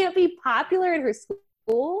 she can't be popular in her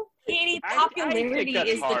school. Katie, popularity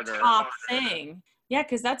is the top thing. Yeah,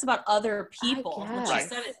 because that's about other people. When she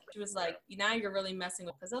said it, she was like, now you're really messing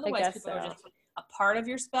with, because otherwise people are just a part of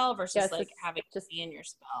your spell versus like having to be in your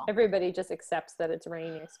spell. Everybody just accepts that it's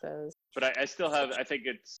rain, I suppose. But I still have, I think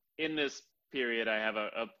it's in this period, I have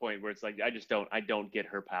a point where it's like, I don't get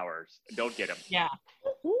her powers. I don't get them. Yeah.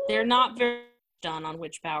 They're not very done on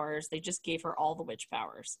witch powers. They just gave her all the witch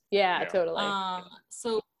powers. Yeah, totally.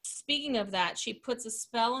 So speaking of that, she puts a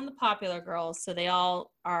spell on the popular girls so they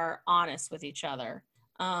all are honest with each other.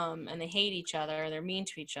 And they hate each other. They're mean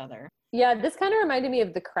to each other. Yeah, this kind of reminded me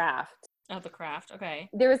of The Craft. Oh, The Craft. Okay.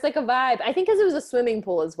 There was like a vibe. I think because it was a swimming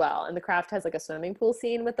pool as well. And The Craft has like a swimming pool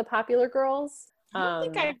scene with the popular girls. I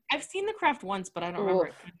don't think I've seen The Craft once, but I don't remember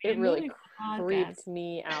it. It really creeped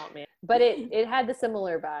me out, man. But it had the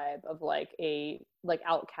similar vibe of like a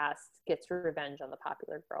outcast gets revenge on the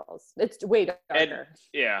popular girls. It's way darker.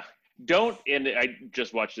 And I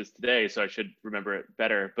just watched this today, so I should remember it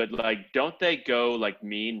better. But like, don't they go like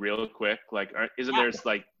mean real quick? Like, isn't there's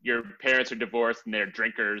like your parents are divorced and they're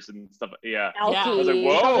drinkers and stuff? Yeah. Alky. I was like,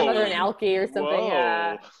 whoa. Mother and Alky or something. Whoa.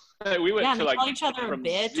 Yeah. We went to like each other from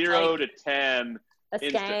bitch, 0 to 10. A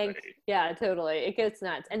skank. Yeah, totally. It gets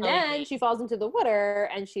nuts. And then she falls into the water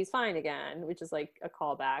and she's fine again, which is like a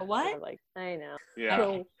callback. What? Like, I know.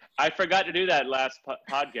 Yeah. I forgot to do that last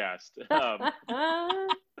podcast. You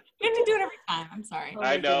have to do it every time. I'm sorry.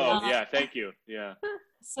 I know. Yeah. Thank you. Yeah.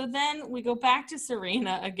 So then we go back to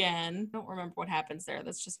Serena again. I don't remember what happens there.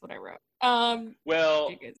 That's just what I wrote.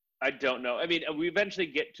 Well, I don't know. I mean, we eventually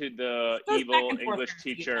get to the evil English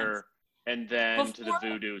teacher and then to the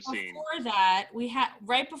voodoo scene. Before that, we had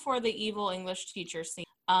right before the evil English teacher scene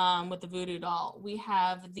with the voodoo doll, we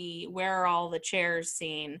have the where are all the chairs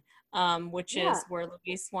scene, which is where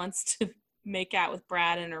Louise wants to make out with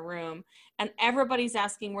Brad in her room. And everybody's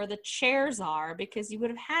asking where the chairs are because you would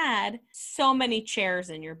have had so many chairs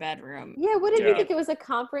in your bedroom. Yeah, what did you think? It was a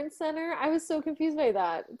conference center? I was so confused by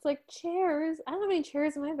that. It's like chairs. I don't have any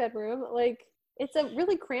chairs in my bedroom. Like, it's a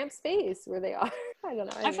really cramped space where they are. I don't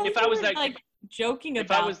know. I feel like I was like joking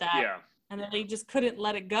about that. And then they just couldn't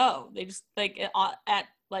let it go. They just like at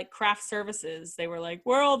like craft services, they were like,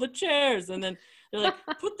 where are all the chairs? And then they're like,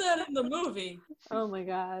 put that in the movie. Oh my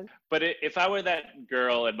God. But if I were that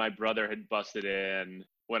girl and my brother had busted in,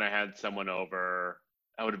 when I had someone over,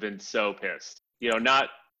 I would have been so pissed. You know, not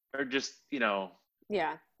or just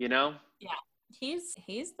Yeah. you know. Yeah, he's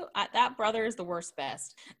the that brother is the worst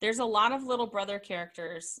best. There's a lot of little brother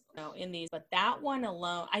characters, in these, but that one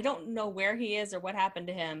alone, I don't know where he is or what happened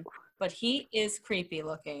to him, but he is creepy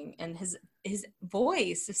looking, and his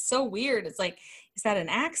voice is so weird. It's like, is that an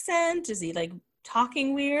accent? Is he like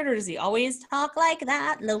talking weird, or does he always talk like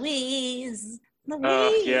that, Louise?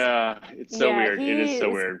 Louise. Yeah, it's so weird. It is so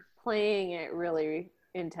weird. Playing it really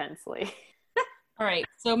intensely. All right,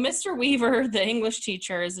 so Mr. Weaver, the English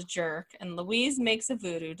teacher, is a jerk, and Louise makes a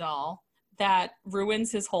voodoo doll that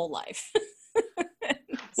ruins his whole life.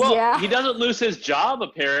 Well, Yeah. he doesn't lose his job,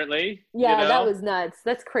 apparently. Yeah, that was nuts.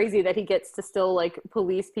 That's crazy that he gets to still like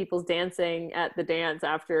police people's dancing at the dance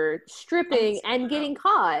after stripping and getting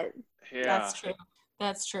caught. Yeah.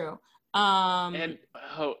 That's true. And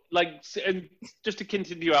and just to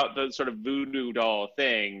continue out the sort of voodoo doll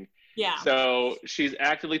thing. Yeah. So she's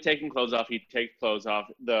actively taking clothes off. He takes clothes off.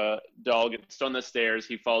 The doll gets on the stairs.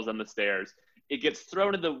 He falls on the stairs. It gets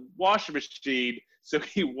thrown in the washing machine. So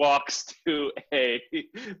he walks to a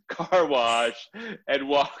car wash and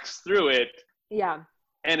walks through it. Yeah.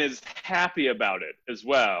 And is happy about it as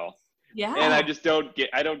well. Yeah. And I just don't get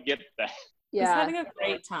that. Yeah. He's having a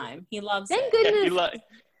great time. He loves it. Thank goodness. Yeah,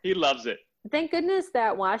 he loves it. Thank goodness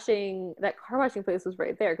that car washing place was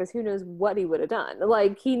right there, because who knows what he would have done.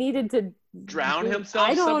 Like, he needed to drown himself.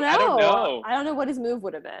 I don't know. I don't know what his move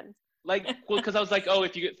would have been. Like, well, because I was like, oh,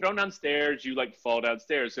 if you get thrown downstairs, you like fall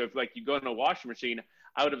downstairs. So if like you go in a washing machine,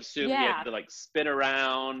 I would have assumed you had to like spin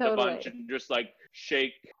around a bunch and just like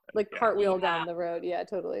shake, like cartwheel down the road. Yeah,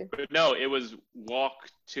 totally. But no, it was walk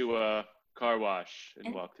to a car wash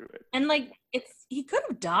and walk through it. And like, he could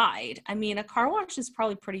have died. I mean, a car wash is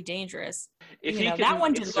probably pretty dangerous. If he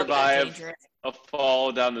can survive a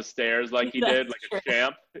fall down the stairs like he did, like a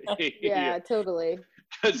champ. Yeah, totally.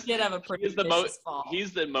 He did have a pretty vicious fall.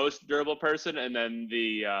 He's the most durable person, and then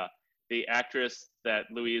the actress that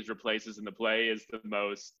Louise replaces in the play is the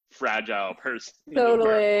most fragile person.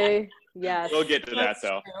 Totally. Yes. We'll get to that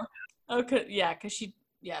though. True. Okay. Yeah, because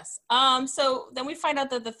yes. So then we find out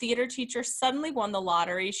that the theater teacher suddenly won the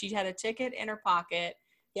lottery. She had a ticket in her pocket.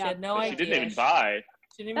 She had no idea. She didn't even buy.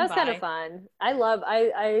 That was kind of fun.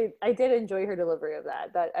 I did enjoy her delivery of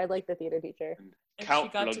that. I like the theater teacher.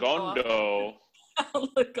 Count Lagondo.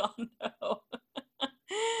 Lagondo.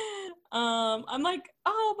 I'm like,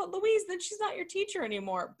 oh, but Louise, then she's not your teacher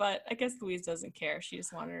anymore. But I guess Louise doesn't care. She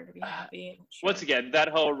just wanted her to be happy. Once again, that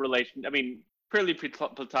whole relation, I mean, purely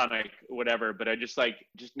platonic, whatever, but I just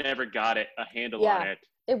never got a handle on it.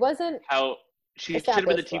 It wasn't how she should have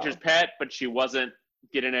been the teacher's pet, but she wasn't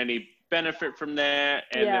getting any benefit from that.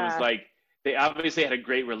 And it was like, they obviously had a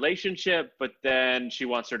great relationship, but then she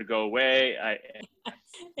wants her to go away.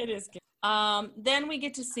 It is good. Then we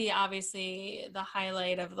get to see, obviously, the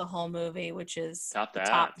highlight of the whole movie, which is Top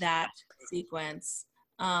That sequence.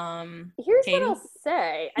 Here's Katie? What I'll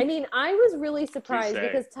say. I mean, I was really surprised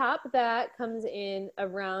because Top That comes in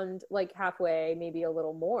around like halfway, maybe a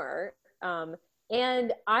little more.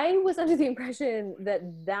 And I was under the impression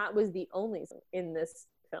that was the only song in this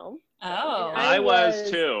film. Oh, I was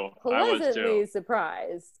too. Pleasantly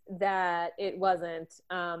surprised that it wasn't.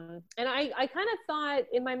 And I kind of thought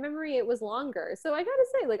in my memory it was longer. So I gotta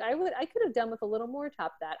say, like, I could have done with a little more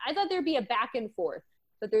Top That. I thought there'd be a back and forth,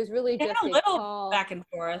 but there's really just a little call. Back and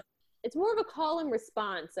forth. It's more of a call and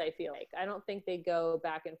response, I feel like. I don't think they go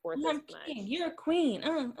back and forth as much. You're a queen.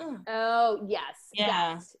 Oh, yes.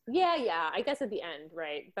 Yeah. Yeah. I guess at the end,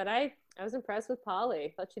 right? But I was impressed with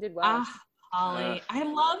Polly. Thought she did well. Polly.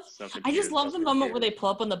 I just love the moment where they pull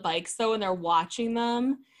up on the bikes, though, and they're watching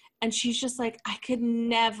them. And she's just like, I could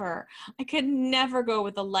never go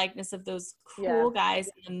with the likeness of those cool guys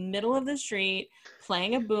in the middle of the street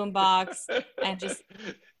playing a boombox and just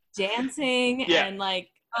dancing and like,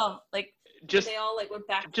 just they all like went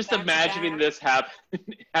back. Just imagining this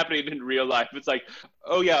happening in real life. It's like,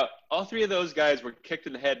 oh yeah, all three of those guys were kicked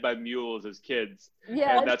in the head by mules as kids.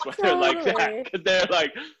 Yeah, and that's why they're like that, because they're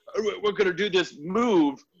like, we're gonna do this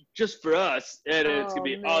move just for us, and it's gonna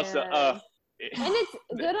be awesome. And it's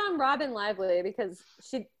good on Robin Lively, because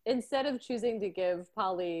she, instead of choosing to give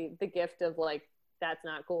Polly the gift of like, that's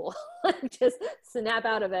not cool, just snap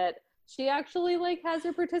out of it, she actually like has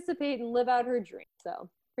her participate and live out her dream. So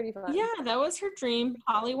pretty fun. Yeah, that was her dream.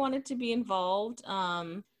 Polly wanted to be involved.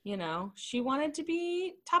 She wanted to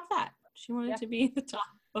be Top That. She wanted to be the top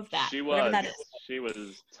of that. She was. She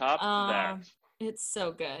was top that. It's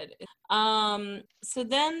so good. So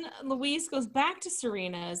then Louise goes back to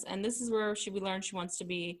Serena's, and this is where we learn she wants to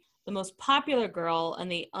be the most popular girl,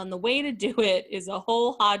 and the way to do it is a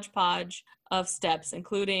whole hodgepodge of steps,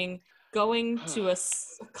 including going to a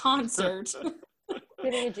concert.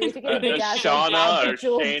 Getting a bedazzled Shauna or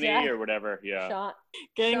bejeweled Shani jacket. or whatever. Yeah.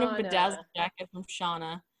 Getting a Shauna. bedazzled jacket from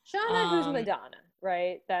Shauna. Shauna, who's Madonna,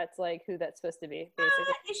 right? That's like who that's supposed to be,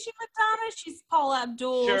 basically. Is she Madonna? She's Paula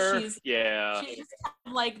Abdul. Sure. She's just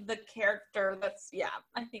like the character.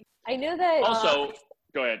 I think. I know that. Also,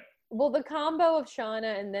 go ahead. Well, the combo of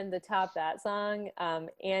Shauna and then the Top That song,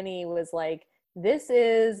 Annie was like, this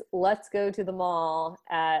is Let's Go to the Mall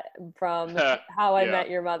from How I Met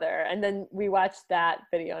Your Mother. And then we watched that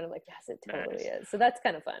video and I'm like, yes, it totally is. So that's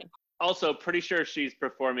kind of fun. Also, pretty sure she's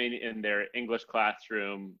performing in their English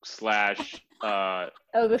classroom / the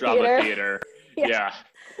drama theater. Yeah.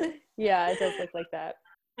 Yeah, it does look like that.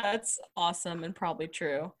 That's awesome and probably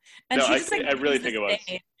true. And no, I really think it was.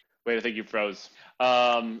 Wait, I think you froze.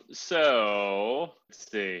 So let's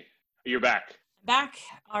see. You're back.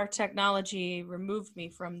 Our technology removed me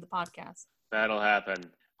from the podcast. That'll happen.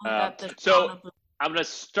 So I'm going to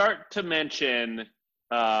start to mention,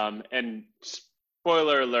 and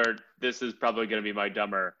spoiler alert, this is probably going to be my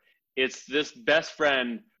dumber. It's this best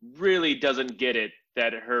friend really doesn't get it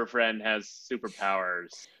that her friend has superpowers.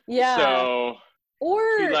 Yeah. So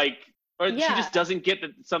she just doesn't get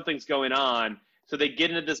that something's going on. So they get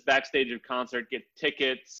into this backstage of concert, get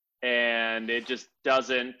tickets, and it just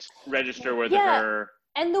doesn't register with her.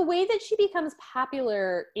 And the way that she becomes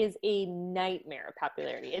popular is a nightmare of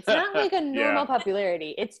popularity. It's not like a normal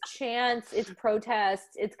popularity. It's chants, it's protests,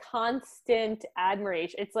 it's constant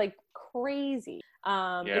admiration. It's like crazy.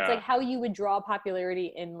 It's like how you would draw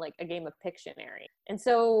popularity in like a game of Pictionary. And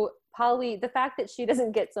so Polly, the fact that she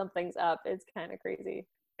doesn't get something's up is kind of crazy.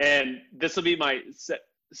 And this will be my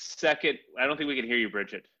second. I don't think we can hear you,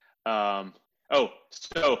 Bridget. Sorry.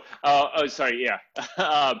 Yeah.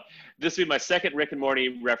 This will be my second Rick and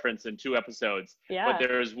Morty reference in 2 episodes. Yeah. But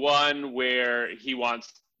there's one where he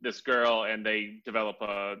wants this girl and they develop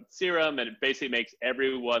a serum and it basically makes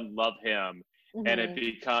everyone love him. Mm-hmm. And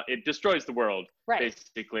it destroys the world,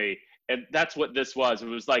 basically. And that's what this was. It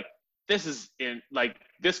was like,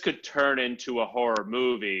 this could turn into a horror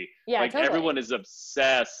movie. Yeah, like totally. Everyone is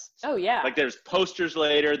obsessed. Oh yeah. Like there's posters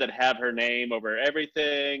later that have her name over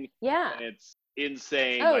everything. Yeah. And it's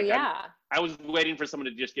insane. Oh yeah. I was waiting for someone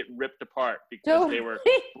to just get ripped apart because they were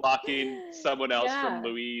blocking someone else from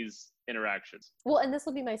Louise's interactions. Well, and this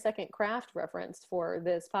will be my second Craft reference for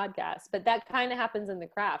this podcast, but that kind of happens in the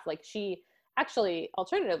Craft. Like actually,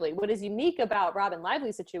 alternatively, what is unique about Robin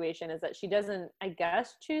Lively's situation is that she doesn't, I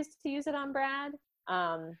guess, choose to use it on Brad.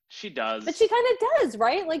 She does. But she kind of does,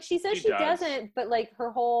 right? Like she says she doesn't, but like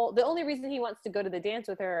the only reason he wants to go to the dance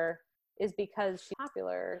with her is because she's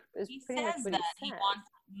popular. He says that he wants,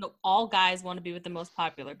 all guys want to be with the most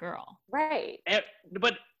popular girl. Right.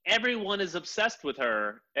 But everyone is obsessed with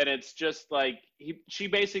her, and it's just like she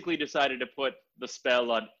basically decided to put the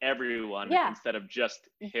spell on everyone instead of just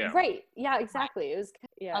him. Right. Yeah, exactly. It was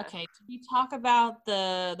Okay, did we talk about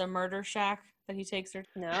the murder shack that he takes her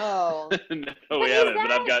to? No. No, we haven't,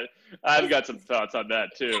 but I've got some thoughts on that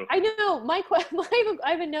too. I know.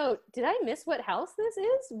 I have a note. Did I miss what house this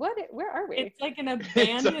is? Where are we? It's like an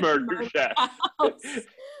abandoned it's a murder shack.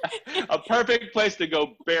 A perfect place to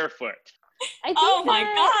go barefoot. Oh my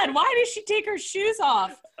God! Why does she take her shoes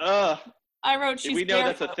off? I wrote she's. We know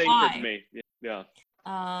that's a thing for me. Yeah.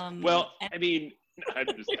 Well, I mean,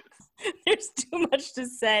 there's too much to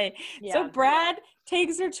say. Yeah. So Brad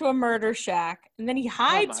takes her to a murder shack, and then he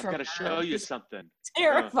hides from her. I've got to show you something.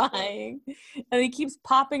 Terrifying. And he keeps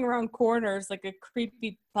popping around corners like a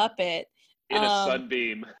creepy puppet. In a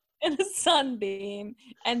sunbeam.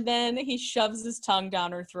 And then he shoves his tongue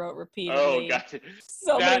down her throat repeatedly. Oh, gotcha.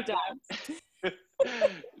 Many times.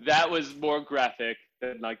 That was more graphic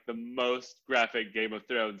than like the most graphic Game of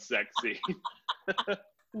Thrones sex scene.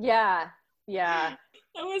 Yeah.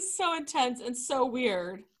 It was so intense and so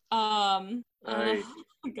weird. Oh my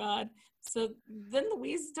God. So then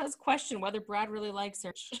Louise does question whether Brad really likes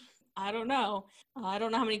her. I don't know. I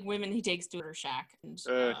don't know how many women he takes to her shack. And,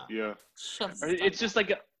 yeah. It's just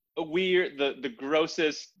like a weird, the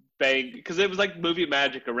grossest bang, because it was like movie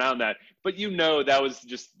magic around that. But that was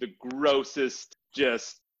just the grossest,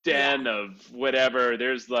 just den of whatever.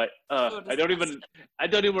 There's like, I don't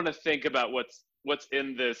even want to think about what's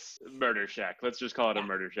in this murder shack. Let's just call it a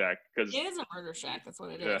murder shack, because it is a murder shack. That's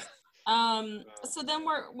what it is. So then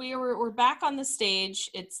we're back on the stage.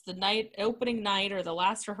 It's the opening night or the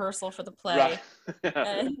last rehearsal for the play. Right.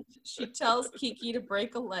 And she tells Kiki to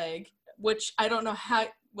break a leg, which I don't know how.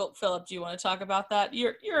 Well, Philip, do you want to talk about that?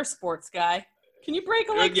 You're a sports guy. Can you break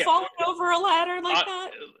a leg Yeah. falling over a ladder like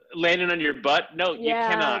that? Landing on your butt? No, you Yeah,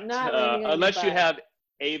 cannot. not landing on your Unless you butt. have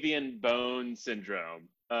avian bone syndrome.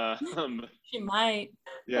 She might.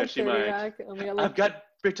 Yeah, Like she 30 might. Rock. Oh my God, I've got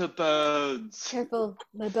brittle bones. careful,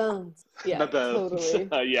 my bones. Yeah, My bones.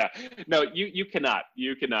 totally. Yeah. No, you cannot.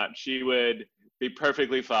 You cannot. She would be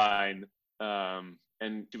perfectly fine.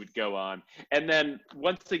 And she would go on. And then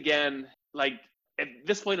once again, like at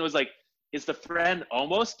this point, it was like, is the friend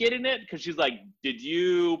almost getting it? Because she's like, "Did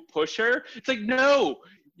you push her?" It's like, no,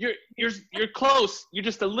 you're close. You're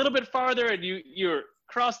just a little bit farther, and you're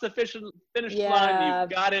across the finish line. Yeah. You've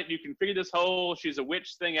got it. You can figure this whole she's a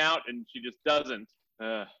witch thing out, and she just doesn't.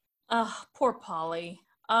 Oh, poor Polly.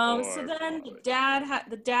 So Poor then Polly.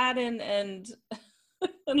 the dad and and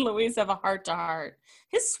Louise have a heart-to-heart.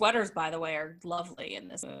 His sweaters, by the way, are lovely in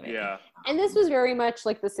this movie. Yeah. And this was very much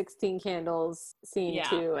like the 16 Candles scene Yeah.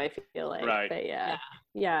 too, I feel like. Right. But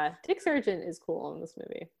yeah. Dick Sargent is cool in this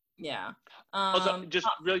movie. Yeah. Also, just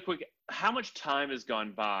really quick, how much time has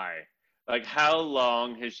gone by? Like, how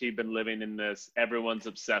long has she been living in this? Everyone's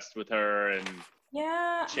obsessed with her and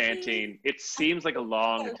yeah, chanting. It seems like a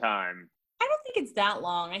long time. I don't think it's that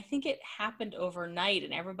long. I think it happened overnight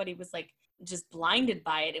and everybody was like just blinded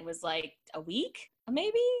by it. It was like a week,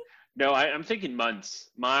 maybe? No, I'm thinking months.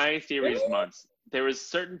 My theory is Really? months. There was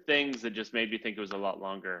certain things that just made me think it was a lot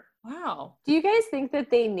longer. Wow. Do you guys think that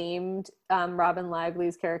they named Robin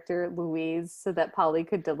Lively's character Louise so that Polly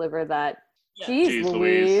could deliver that? Yeah. Jeez, Jeez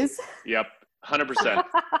Louise. Louise. Yep, 100%.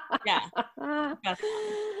 Yeah.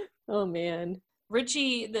 Oh man.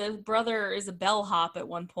 Richie, the brother, is a bellhop at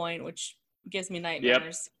one point, which gives me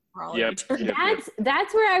nightmares. for all of Yep. eternity.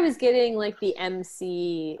 That's where I was getting like the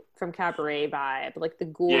MC from Cabaret vibe, like the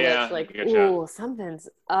ghoulish, Yeah, like, I getcha. ooh, something's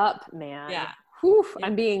up, man. Yeah. Whew, Yeah.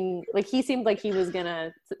 I'm being like, he seemed like he was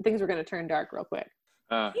gonna, things were gonna turn dark real quick.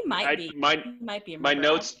 He might be. My He might be. a my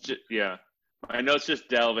murderer. notes, my notes just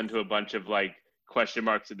delve into a bunch of like question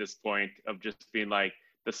marks at this point of just being like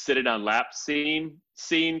the sit on lap scene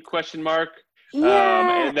question mark,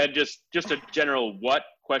 Yeah. and then just a general what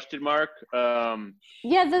question mark.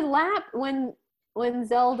 Yeah, the lap when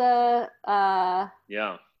Zelda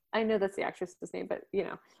Yeah. I know that's the actress's name, but you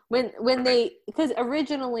know, when they, because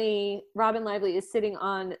originally Robin Lively is sitting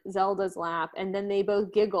on Zelda's lap and then they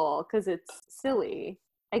both giggle because it's silly,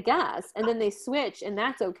 I guess, and then they switch and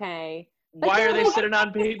that's okay. But Why they're are they like- sitting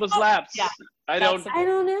on people's laps? Yeah, I that's don't. I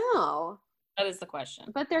don't know, That is the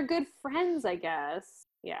question. but they're good friends, I guess.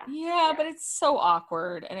 Yeah. Yeah, but it's so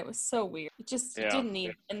awkward and it was so weird. It just Yeah. didn't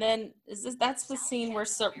need. And then that's the scene where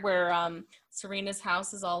Serena's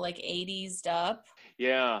house is all like 80s up.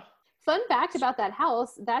 Yeah. Fun fact about that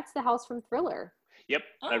house: that's the house from Thriller. Yep.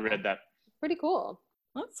 I Oh. read that. Pretty cool.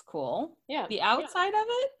 That's cool. Yeah, The outside of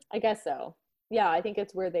it? I guess so. Yeah, I think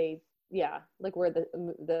it's where they. Yeah, like where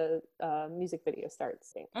the music video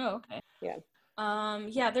starts. Oh, okay. Yeah.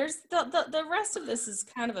 Yeah, there's the rest of this is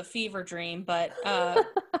kind of a fever dream, but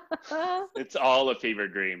It's all a fever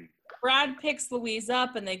dream. Brad picks Louise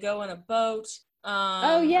up and they go in a boat.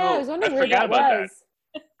 Oh yeah, I was wondering I where forgot that about that. was.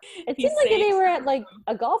 It He seemed like they saves were her. at like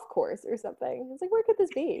a golf course or something. It's like, where could this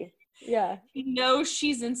be? Yeah. He knows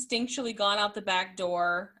she's instinctually gone out the back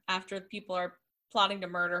door after people are plotting to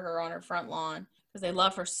murder her on her front lawn because they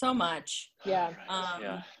love her so much. Yeah.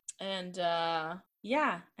 Yeah. And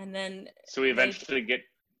and then So we eventually get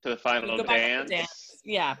to the final go back to dance. the dance.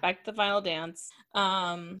 Yeah, back to the final dance.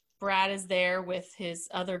 Brad is there with his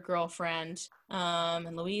other girlfriend,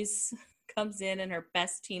 and Louise comes in her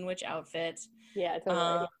best Teen Witch outfit. Yeah,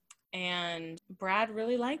 totally. And Brad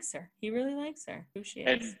really likes her. He really likes her, who she is.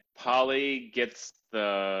 And Polly gets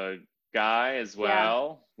the guy as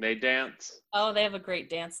well. They dance. Oh, they have a great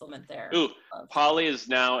dance element there. Ooh, Polly is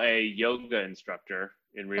now a yoga instructor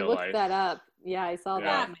in I real looked life. that up. Yeah, I saw Yeah.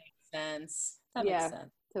 That that. makes sense. That Yeah. makes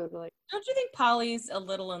sense. Totally. Don't you think Polly's a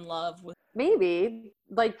little in love with? Maybe.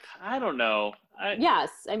 Like, I don't know. yes.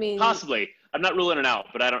 I mean, Possibly. I'm not ruling it out,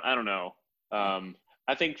 but I don't know.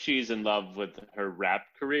 I think she's in love with her rap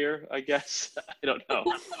career, I guess. I don't know.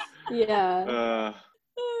 yeah.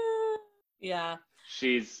 Yeah.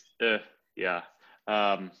 She's yeah.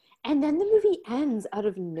 And then the movie ends out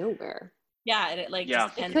of nowhere. Yeah. And it like Yeah.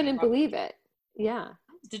 just I ended couldn't abruptly. believe it. Yeah.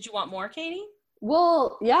 Did you want more, Katie?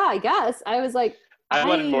 Well, yeah, I guess. I was like, I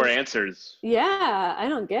wanted more answers. Yeah, I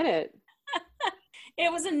don't get it. It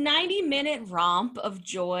was a 90-minute romp of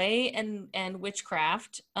joy and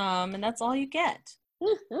witchcraft, and that's all you get.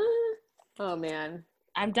 Oh man.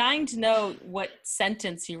 I'm dying to know what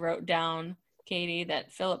sentence you wrote down, Katie,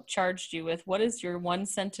 that Philip charged you with. What is your one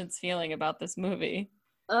sentence feeling about this movie?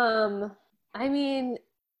 I mean,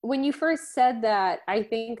 when you first said that, I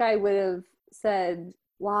think I would have said,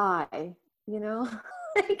 why? You know,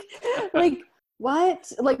 like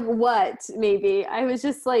what? Like what? Maybe I was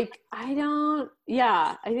just like, I don't.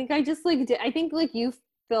 Yeah, I think I just like. I think like you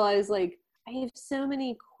feel. I was like, I have so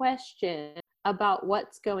many questions about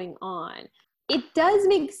what's going on. It does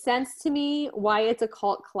make sense to me why it's a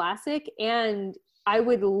cult classic, and I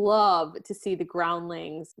would love to see the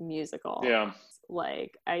Groundlings musical. Yeah.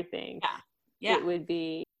 Like, I think Yeah. it would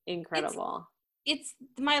be incredible. It's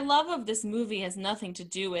my love of this movie has nothing to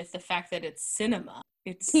do with the fact that it's cinema.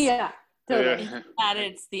 It's Yeah, totally. Yeah. that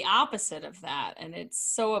it's the opposite of that, and it's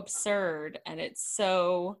so absurd, and it's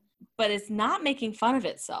so, but it's not making fun of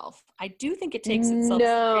itself. I do think it takes itself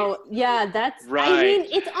No, seriously. yeah, that's. Right. I mean,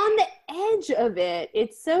 it's on the edge of it.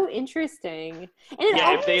 It's so interesting, and it Yeah, if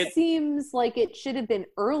almost they had- seems like it should have been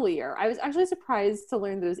earlier. I was actually surprised to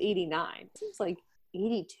learn that it was 89. It seems like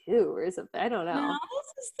 82 or something. I don't know. No,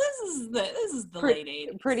 this is the late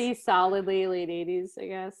 80s. Pretty solidly late 80s, I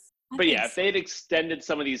guess. But yeah, if they had extended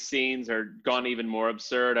some of these scenes or gone even more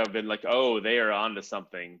absurd, I've been like, oh, they are onto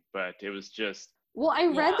something. But it was just Well, I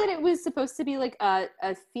read Yeah. that it was supposed to be like a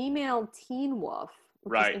female teen wolf,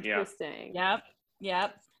 which Right, is yeah. interesting.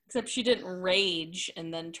 Yep. Except she didn't rage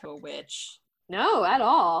and then turn a witch. No, at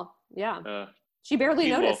all. Yeah. She barely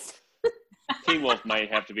Teen noticed. Wolf. Teen Wolf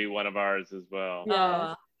might have to be one of ours as well.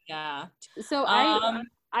 Yeah. Yeah. So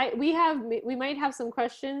we might have some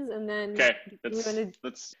questions, and then Okay,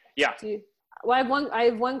 yeah. Well, I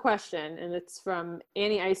have one question, and it's from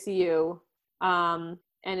Annie ICU, and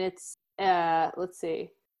it's let's see,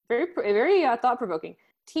 very thought provoking.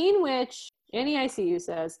 Teen Witch. Annie ICU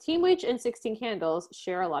says Teen Witch and 16 Candles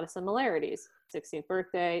share a lot of similarities. 16th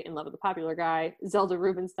Birthday, In Love with the Popular Guy, Zelda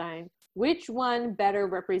Rubinstein. Which one better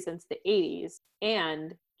represents the 80s?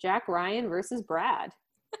 And Jack Ryan versus Brad.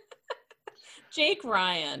 Jake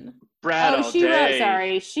Ryan. Brad all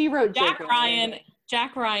day. She wrote Jack Jake Ryan.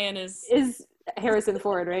 Jack Ryan is Harrison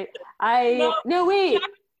Ford, right? No, wait.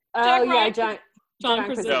 Jack yeah, Ryan. John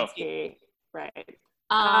Krasinski. Krasinski.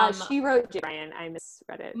 Right. She wrote Jake Ryan. I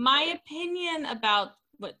misread it. My opinion about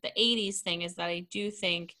what the 80s thing is that I do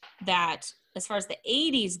think that as far as the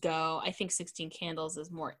 80s go, I think 16 Candles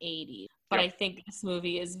is more 80s. But Yep. I think this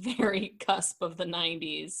movie is very cusp of the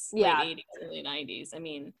 90s, Yeah. late 80s, early 90s. I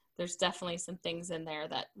mean, there's definitely some things in there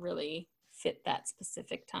that really fit that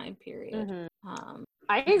specific time period. Mhm.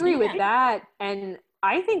 I agree with that, and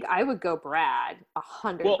I think I would go Brad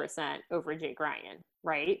 100% over Jake Ryan,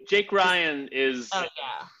 right? Jake Ryan is Oh,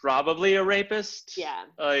 yeah. probably a rapist. Yeah.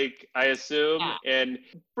 Like, I assume. Yeah. And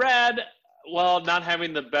Brad, while not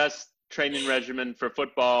having the best training regimen for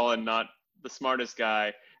football and not the smartest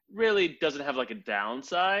guy, really doesn't have like a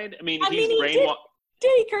downside. I mean, he's he brainwashed.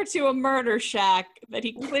 Take her to a murder shack that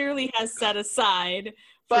he clearly has set aside.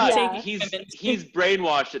 But Yeah. he's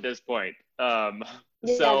brainwashed at this point. Yeah,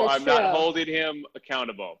 So that's I'm not true. holding him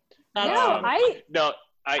accountable. That's No, true.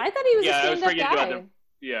 I thought he was a I was stand-up forgetting about guy. them.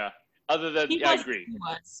 Yeah. Other than, He I was- agree.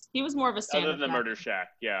 He was more of a Other stand-up than the guy. murder shack,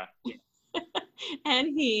 yeah.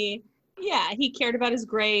 And he cared about his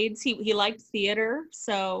grades. He liked theater,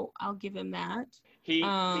 so I'll give him that. He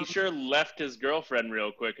sure left his girlfriend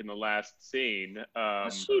real quick in the last scene.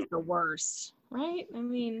 She's the worst, right? I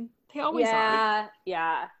mean, they always are.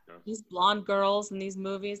 Yeah. These blonde girls in these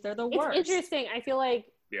movies, they're the worst. It's interesting. I feel like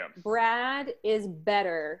Yeah. Brad is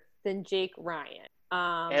better than Jake Ryan.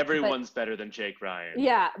 Everyone's better than Jake Ryan.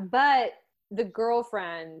 Yeah, but the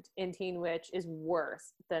girlfriend in Teen Witch is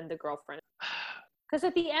worse than the girlfriend. Because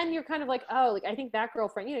at the end, you're kind of like, oh, like I think that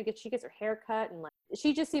girlfriend, she gets her hair cut and like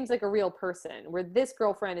she just seems like a real person. Where this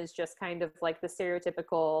girlfriend is just kind of like the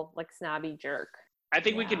stereotypical like snobby jerk. I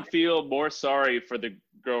think we Yeah. can feel more sorry for the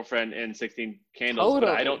girlfriend in 16 Candles, but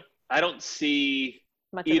Totally. I don't see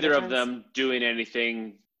Much either of difference. them doing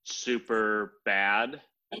anything super bad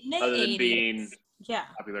In the other than 80s, being yeah,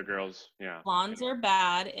 popular girls. Yeah. blondes are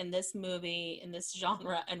bad in this movie, in this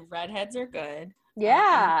genre, and redheads are good.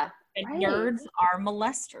 Yeah. And Right. nerds are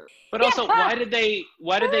molesters. But also, why did they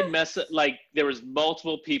mess it? Like, there was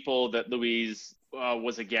multiple people that Louise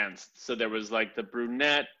was against. So there was like the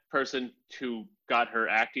brunette person who got her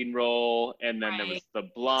acting role, and then there was the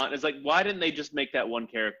blonde. It's like, why didn't they just make that one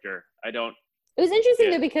character? I don't. It was interesting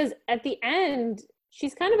Yeah. though, because at the end,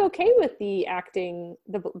 she's kind of okay with the acting,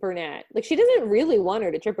 the brunette. Like she doesn't really want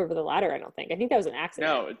her to trip over the ladder. I don't think. I think that was an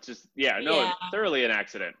accident. No, it's just Yeah. thoroughly an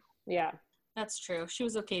accident. Yeah. That's true. She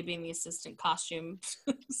was okay being the assistant costume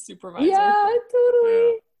supervisor. Yeah,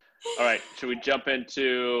 totally. All right, should we jump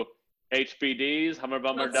into HBDs, Hummer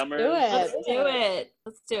Bummer Let's Dummers? do it.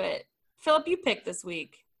 Let's do it. Philip, you pick this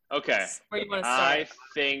week. Okay. Where you want to I start?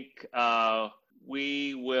 think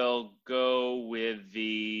we will go with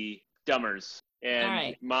the bummers, and All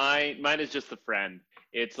right. mine is just the friend.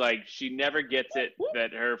 It's like she never gets it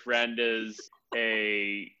that her friend is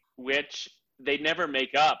a witch. They never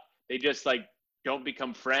make up. They just like don't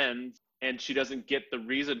become friends, and she doesn't get the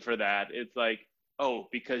reason for that. It's like, oh,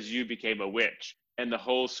 because you became a witch, and the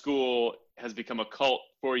whole school has become a cult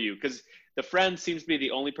for you. Because the friend seems to be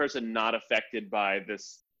the only person not affected by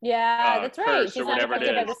this. Yeah, that's right. Curse She's or not whatever it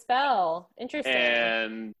affected by is. the spell. Interesting.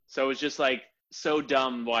 And so it's just like so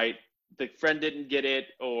dumb why the friend didn't get it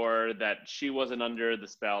or that she wasn't under the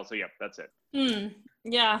spell. So, yep, that's it.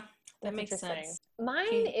 Yeah, that That's makes interesting. sense.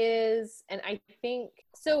 Mine is, and I think,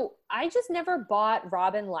 so I just never bought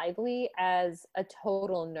Robin Lively as a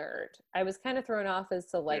total nerd. I was kind of thrown off as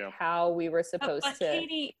to like how we were supposed but to.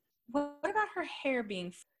 Katie, what about her hair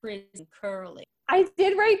being frizzy and curly? I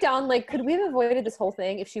did write down, like, could we have avoided this whole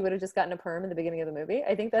thing if she would have just gotten a perm in the beginning of the movie?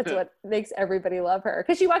 I think that's what makes everybody love her.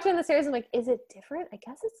 Because she walked down the stairs and like, is it different? I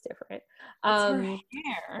guess it's different. Her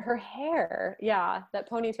hair. Her hair. Yeah, that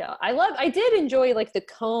ponytail. I did enjoy like the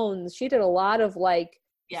cones. She did a lot of like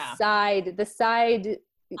side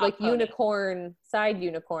like unicorn, side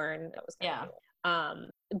unicorn. That was kind of cool.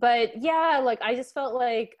 But yeah, like I just felt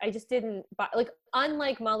like I just didn't buy, like,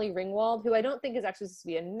 unlike Molly Ringwald, who I don't think is actually supposed to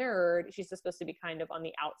be a nerd. She's just supposed to be kind of on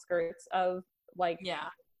the outskirts of like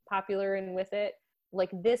popular and with it.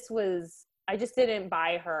 Like this was, I just didn't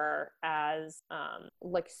buy her as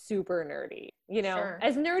like super nerdy, you know,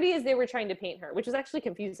 as nerdy as they were trying to paint her, which was actually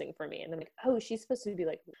confusing for me. And then like, oh, she's supposed to be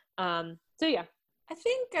like, so yeah. I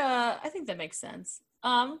think that makes sense.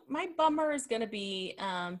 My bummer is gonna be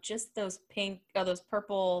just those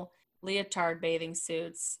purple leotard bathing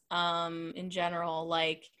suits in general,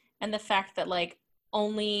 like, and the fact that like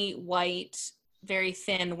only white, very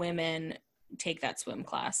thin women take that swim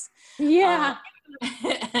class. Yeah.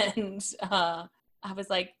 And I was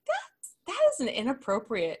like, that is an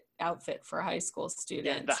inappropriate outfit for a high school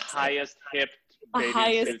student. Yeah, the highest hip.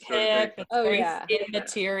 Oh yeah, thin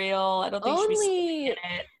material. I don't think only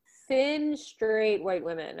thin, straight white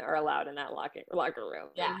women are allowed in that locker room.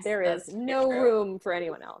 Yeah, there is no room for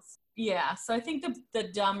anyone else. Yeah, so I think the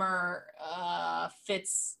dumber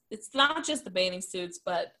fits. It's not just the bathing suits,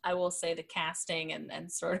 but I will say the casting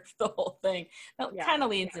and sort of the whole thing. That kind of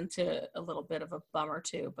leads into a little bit of a bummer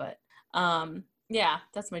too. But yeah,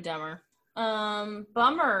 that's my dumber.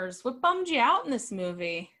 Bummers. What bummed you out in this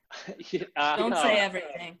movie? Don't say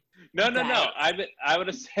everything. No. I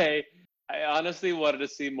would say I honestly wanted to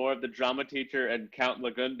see more of the drama teacher and Count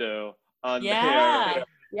Lagundo on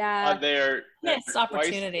their missed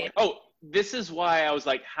opportunity. Oh, this is why I was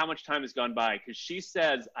like, how much time has gone by? Because she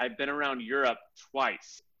says I've been around Europe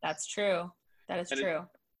twice. That's true. That is true.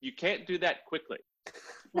 You can't do that quickly.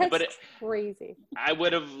 That's crazy. I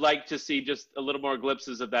would have liked to see just a little more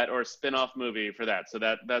glimpses of that or a spin-off movie for that. So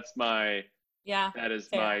that's my that is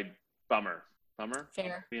my bummer. Bummer?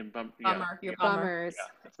 Fair. Bummer. Your bummers. Yeah,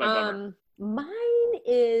 that's my bummer. Mine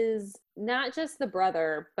is not just the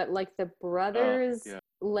brother, but like the brothers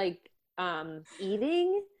like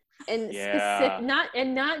eating and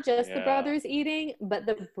not just the brothers eating, but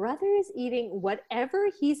the brothers eating whatever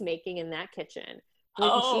he's making in that kitchen.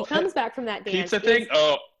 When she comes back from that dance, pizza thing.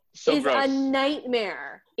 So is gross. a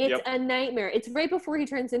nightmare. It's a nightmare. It's right before he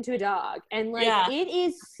turns into a dog. And like it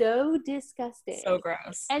is so disgusting. So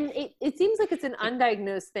gross. And it seems like it's an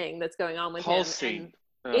undiagnosed thing that's going on with him.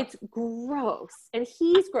 And it's gross. And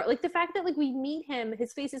he's gross. Like the fact that like we meet him,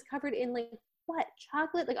 his face is covered in like what?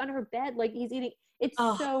 Chocolate, like on her bed, like he's eating. It's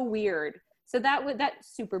so weird. So that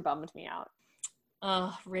super bummed me out.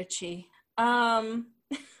 Oh, Richie.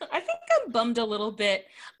 I think I'm bummed a little bit.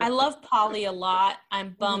 I love Polly a lot.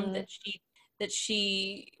 I'm bummed that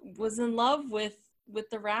she was in love with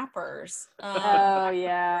the rappers.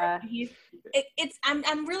 I'm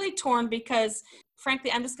really torn because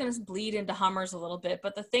frankly, I'm just going to bleed into Hummers a little bit.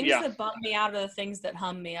 But the things that bum me out are the things that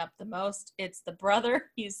hum me up the most. It's the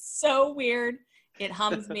brother. He's so weird. It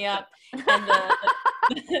hums me up. And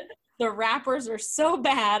the rappers are so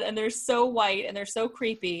bad and they're so white and they're so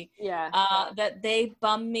creepy that they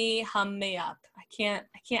hum me up. I can't.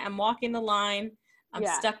 I'm walking the line. I'm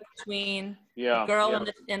stuck between a girl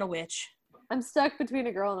and a witch. I'm stuck between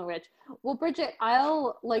a girl and a witch. Well, Bridget,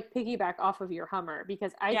 I'll like piggyback off of your Hummer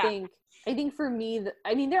because I think for me,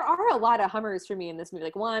 there are a lot of Hummers for me in this movie.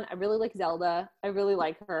 Like one, I really like Zelda. I really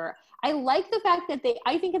like her. I like the fact that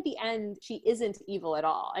I think at the end, she isn't evil at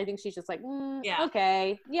all. I think she's just like,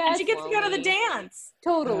 okay. Yeah. And she gets to go to the dance.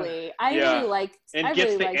 Totally. I really liked and I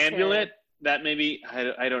gets really the amulet. Her. That maybe,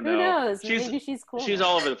 I don't know. Who knows? Maybe she's cool. She's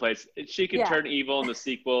all over the place. She could turn evil in the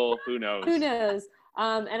sequel. Who knows? Who knows?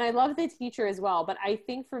 And I love the teacher as well. But I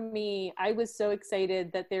think for me, I was so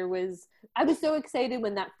excited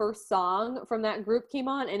when that first song from that group came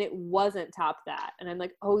on and it wasn't Top That. And I'm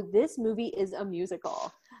like, oh, this movie is a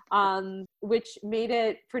musical, which made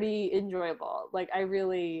it pretty enjoyable. Like I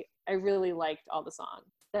really liked all the songs.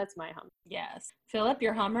 That's my hum. Yes. Philip,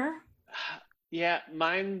 your Hummer? Yeah,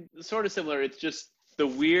 mine sort of similar. It's just the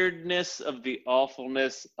weirdness of the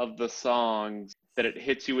awfulness of the songs that it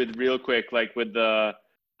hits you with real quick, like with the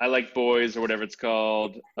I Like Boys or whatever it's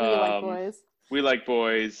called. We Like Boys. We Like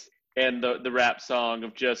Boys. And the rap song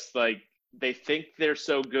of just like, they think they're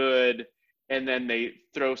so good and then they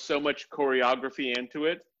throw so much choreography into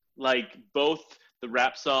it. Like both the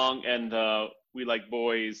rap song and the We Like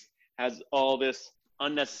Boys has all this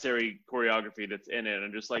unnecessary choreography that's in it.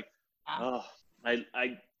 I'm just like, oh,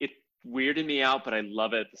 it weirded me out, but I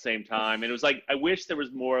love it at the same time. And it was like, I wish there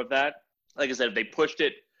was more of that. Like I said, if they pushed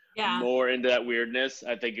it more into that weirdness,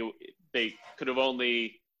 I think they could have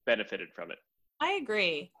only benefited from it. I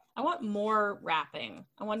agree. I want more rapping.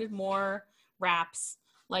 I wanted more raps,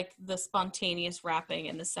 like the spontaneous rapping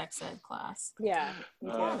in the sex ed class. Yeah.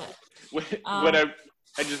 What I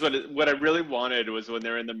really wanted was when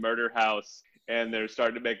they're in the murder house and they're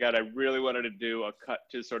starting to make out, I really wanted to do a cut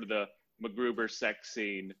to sort of the MacGruber sex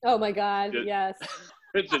scene. Oh my God, yes.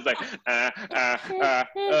 It's just like,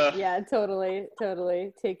 Yeah, totally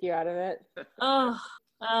take you out of it.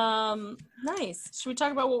 Nice. Should we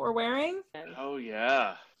talk about what we're wearing? Oh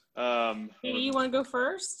yeah. Katie, you want to go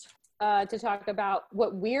first? To talk about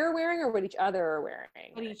what we're wearing or what each other are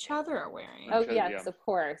wearing? What each other are wearing. Oh yes, of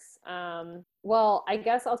course. Well, I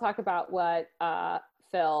guess I'll talk about what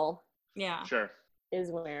Phil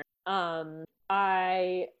is wearing.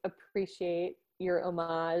 I appreciate your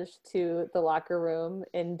homage to the locker room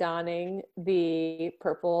in donning the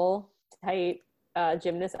purple tight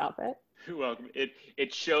gymnast outfit. You're welcome.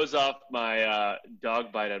 It shows off my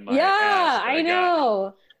dog bite on my ass. I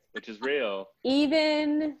know. Which is real.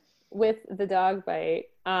 Even with the dog bite.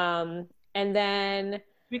 And then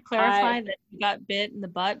we clarify that you got bit in the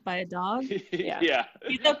butt by a dog? Yeah.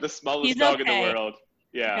 The smallest dog in the world.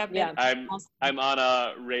 Yeah. I'm on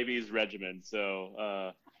a rabies regimen,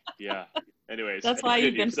 so yeah. Anyways. That's why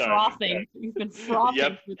you've been frothing. You've been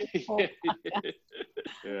frothing through this whole podcast.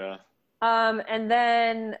 Yeah. And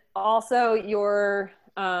then also your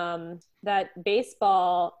that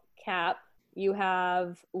baseball cap you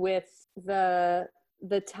have with the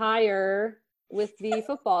tire with the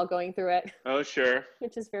football going through it. Oh, sure.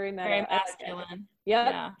 Which is very meta. Very masculine. Yep.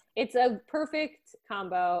 Yeah. It's a perfect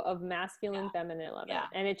combo of masculine, feminine. I love it.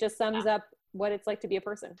 And it just sums up what it's like to be a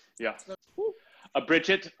person. Yeah.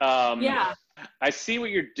 Bridget, I see what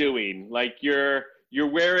you're doing. Like you're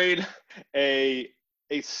wearing a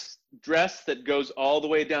dress that goes all the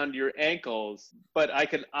way down to your ankles, but I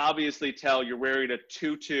can obviously tell you're wearing a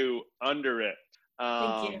tutu under it.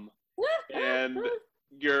 Thank you. And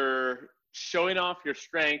you're showing off your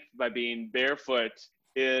strength by being barefoot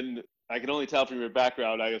in, I can only tell from your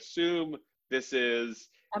background, I assume this is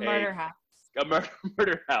a murder house. A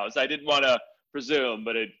murder house. I didn't want to presume,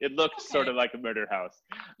 but it looked sort of like a murder house.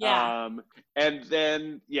 Yeah. And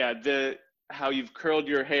then, how you've curled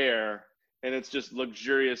your hair and it's just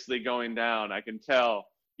luxuriously going down. I can tell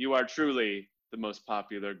you are truly the most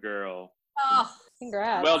popular girl. Oh,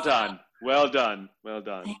 congrats. Well done. Well done.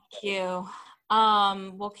 Thank you.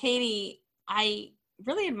 Well, Katie, I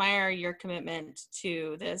really admire your commitment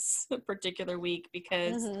to this particular week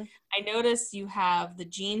because I noticed you have the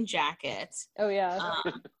jean jacket. Oh yeah.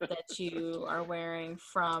 That you are wearing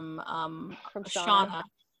from Shauna,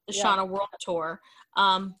 the Shauna World Tour.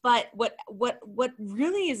 But what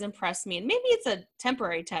really has impressed me, and maybe it's a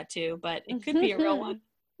temporary tattoo, but it could be a real one,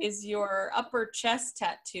 is your upper chest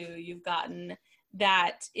tattoo you've gotten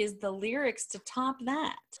that is the lyrics to Top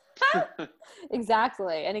That.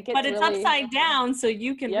 Exactly. And it gets But it's really upside down so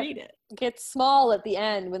you can read it. It gets small at the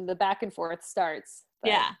end when the back and forth starts.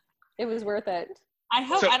 Yeah. It was worth it. I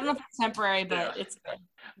hope, I don't know if it's temporary, but it's good.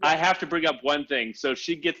 I have to bring up one thing. So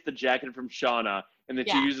she gets the jacket from Shauna, and then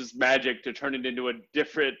she uses magic to turn it into a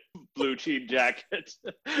different blue jean jacket.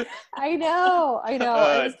 I know.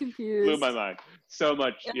 I was confused. Blew my mind. So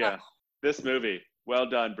much. Yeah. This movie. Well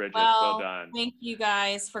done, Bridget. Well done. Thank you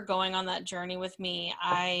guys for going on that journey with me.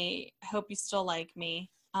 I hope you still like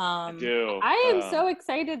me. I do. I am so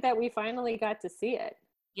excited that we finally got to see it.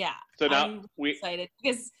 Yeah. So now I'm excited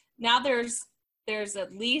because now there's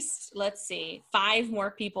at least, let's see, 5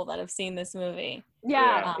 more people that have seen this movie.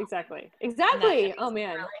 Yeah, exactly. Oh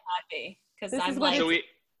man. Really happy because I'm like,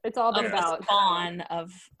 it's all been about spawn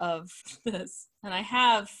of this, and I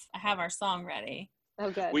have our song ready.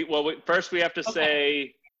 Okay. First we have to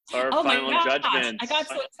say our final judgment. I got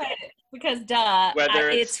so excited because whether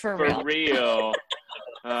it's for real.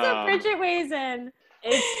 So Bridget weighs in.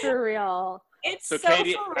 It's for real. It's so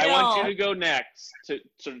Katie, for real. I want you to go next to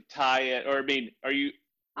sort of tie it. Or I mean,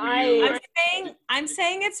 I'm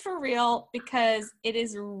saying it's for real because it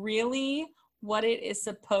is really what it is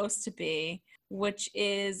supposed to be, which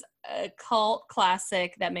is a cult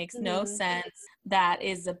classic that makes no sense. That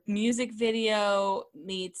is a music video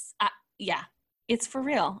meets. It's for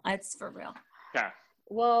real. It's for real. Okay.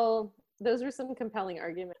 Well, those are some compelling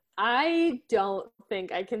arguments. I don't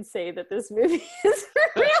think I can say that this movie is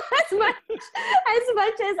for real as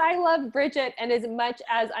much as I love Bridget and as much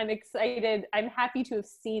as I'm excited, I'm happy to have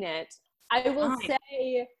seen it. I will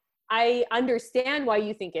say I understand why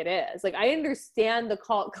you think it is. Like, I understand the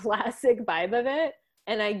cult classic vibe of it,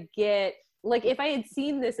 and I get, like, if I had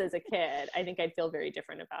seen this as a kid, I think I'd feel very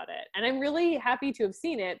different about it. And I'm really happy to have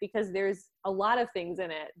seen it because there's a lot of things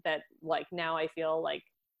in it that, like, now I feel like,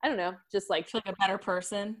 I don't know, just like feel like a better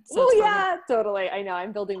person. So yeah, totally. I know.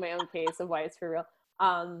 I'm building my own case of why it's for real.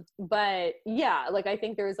 But yeah, like I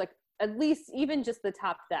think there's like at least even just the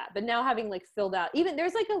top that. But now having like filled out, even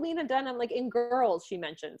there's like Alina Dunham, like in Girls, she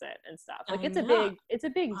mentions it and stuff. Like it's a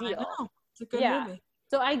big deal. I know. It's a good movie.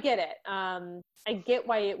 So I get it. I get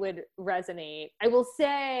why it would resonate. I will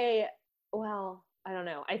say, well, I don't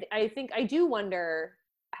know. I think I do wonder,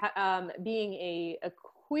 being a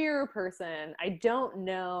queer person, I don't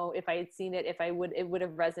know if I had seen it, it would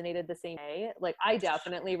have resonated the same way. Like I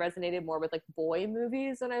definitely resonated more with like boy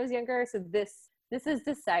movies when I was younger. So this is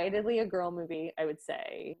decidedly a girl movie, I would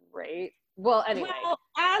say, right? Well, anyway. Well,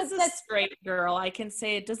 as a straight girl, I can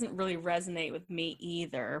say it doesn't really resonate with me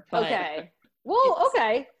either. But okay. Well,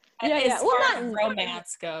 okay. Yeah. As far as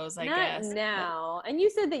romance goes, I guess. Not now. And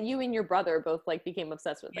you said that you and your brother both like became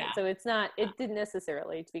obsessed with it. So it's not, it didn't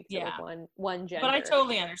necessarily speak to like one gender. But I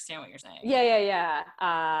totally understand what you're saying. Yeah.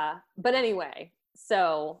 But anyway,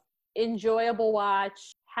 so enjoyable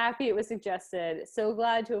watch. Happy it was suggested. So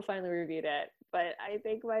glad to have finally reviewed it. But I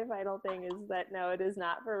think my final thing is that no, it is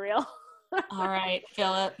not for real. All right,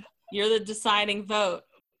 Philip, you're the deciding vote.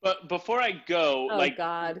 But before I go,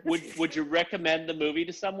 God. would you recommend the movie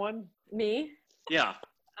to someone? Me? Yeah.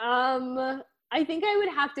 I think I would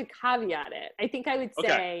have to caveat it. I think I would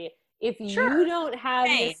say if you don't have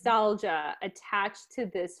nostalgia attached to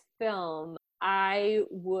this film, I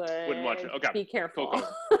wouldn't watch it. Okay. Be careful. Cool.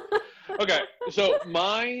 Okay, so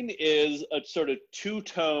mine is a sort of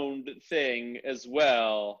two-toned thing as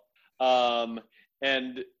well.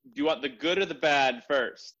 And do you want the good or the bad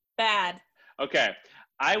first? Bad. Okay.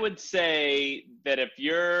 I would say that if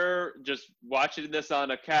you're just watching this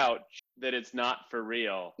on a couch, that it's not for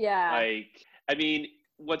real. Yeah. Like, I mean,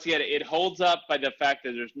 once again, it holds up by the fact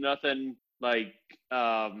that there's nothing like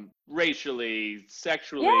racially,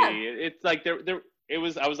 sexually. Yeah. It's like I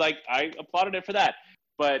was like, I applauded it for that.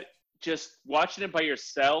 But just watching it by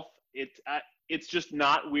yourself, it's just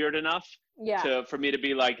not weird enough for me to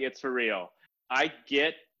be like, it's for real. I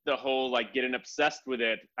get the whole like getting obsessed with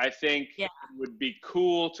it. I think it would be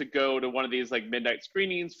cool to go to one of these like midnight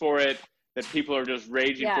screenings for it, that people are just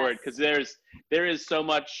raging for it, because there is so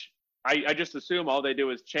much. I just assume all they do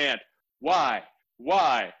is chant, why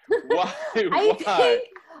I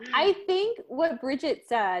think what Bridget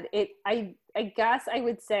said, I guess I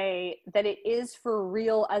would say that it is for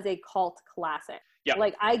real as a cult classic. Yeah.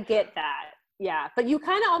 Like I get that. Yeah, but you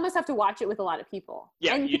kind of almost have to watch it with a lot of people.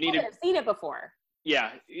 Yeah, and you people that have seen it before.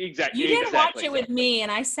 Yeah, exactly. You didn't watch it with me,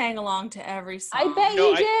 and I sang along to every song. I bet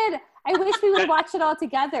you did. I wish we would watch it all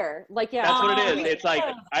together. Like, yeah. That's what it is. It's like,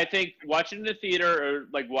 I think watching it in the theater or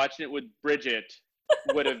like watching it with Bridget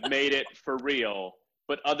would have made it for real,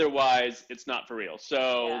 but otherwise it's not for real.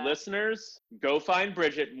 So listeners, go find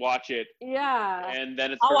Bridget, watch it. Yeah. And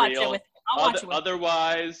then it's for real. I'll watch it with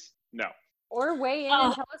otherwise, no. Or weigh in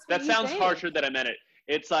and tell us what that sounds think. harsher than I meant it.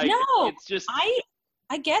 It's like, it's just. I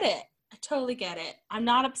get it. I totally get it. I'm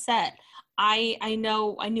not upset. I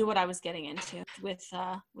knew what I was getting into with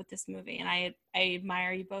this movie, and I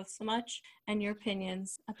admire you both so much and your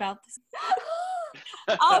opinions about this.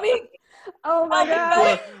 Oh my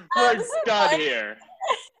God. We're done here.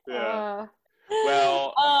 Yeah.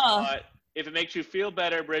 If it makes you feel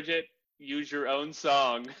better, Bridget, use your own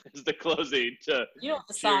song as the closing to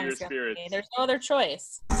cheer your spirits. There's no other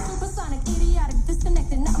choice. Supersonic, idiotic,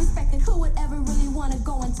 disconnected, not respected. Who would ever really want to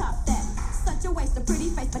go and top that? Such a waste of pretty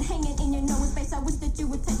face, but hanging in your nose face. I wish that you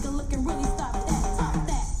would take a look and really stop that. Top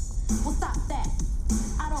that. Well, stop that.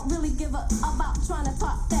 I don't really give a about trying to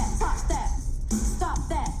top that. Top that. Stop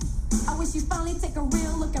that. I wish you finally take a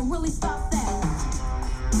real look and really stop that.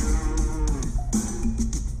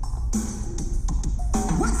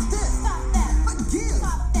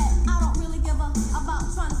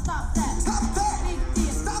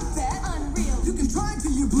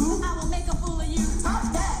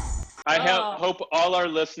 hope all our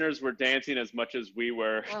listeners were dancing as much as we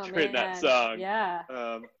were during that song. Yeah.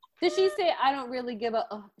 Did she say, I don't really give up?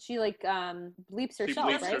 Oh, she like bleeps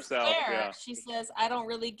herself, bleeps right? herself. Yeah. She says, I don't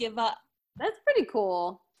really give up. That's pretty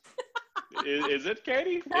cool. Is it,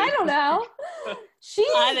 Katie? I don't know.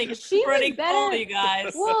 I think it's pretty cool, you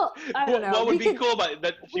guys. Well, I don't know. What would be cool about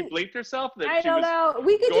that? She bleeped herself. That I she don't was know.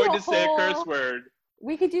 We could going do to say a curse word.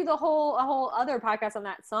 We could do a whole other podcast on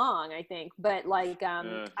that song, I think. But like,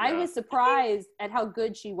 I was surprised at how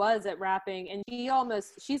good she was at rapping, and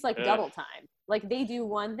she's like double time. Like they do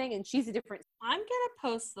one thing, and she's a different. I'm gonna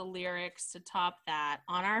post the lyrics to top that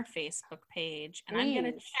on our Facebook page, and I'm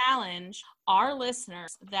gonna challenge our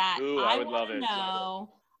listeners that I would love to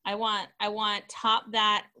know. I want top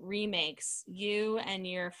that remakes. You and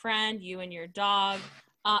your friend, you and your dog.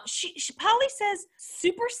 She Polly says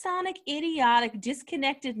supersonic, idiotic,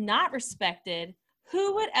 disconnected, not respected.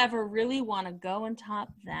 Who would ever really want to go and top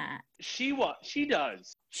that? She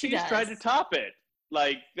does. She's tried to top it.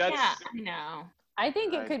 Like that's. Yeah, I know. I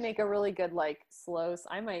think it could make a really good like slow.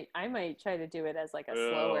 I might try to do it as like a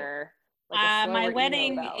slower. My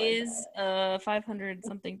wedding is 500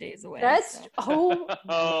 something days away. That's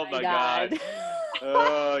oh my god.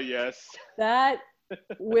 Oh yes. That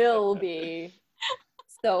will be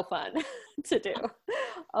so fun to do.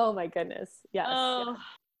 Oh my goodness. Yes. Oh,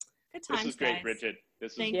 good times, this is great, guys. Bridget.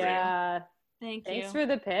 This is Thank great. Yeah. Thank you. Thanks for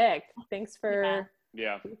the pick. Thanks for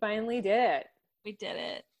we finally did it. We did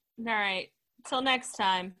it. All right. Till next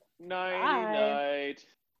time. Night.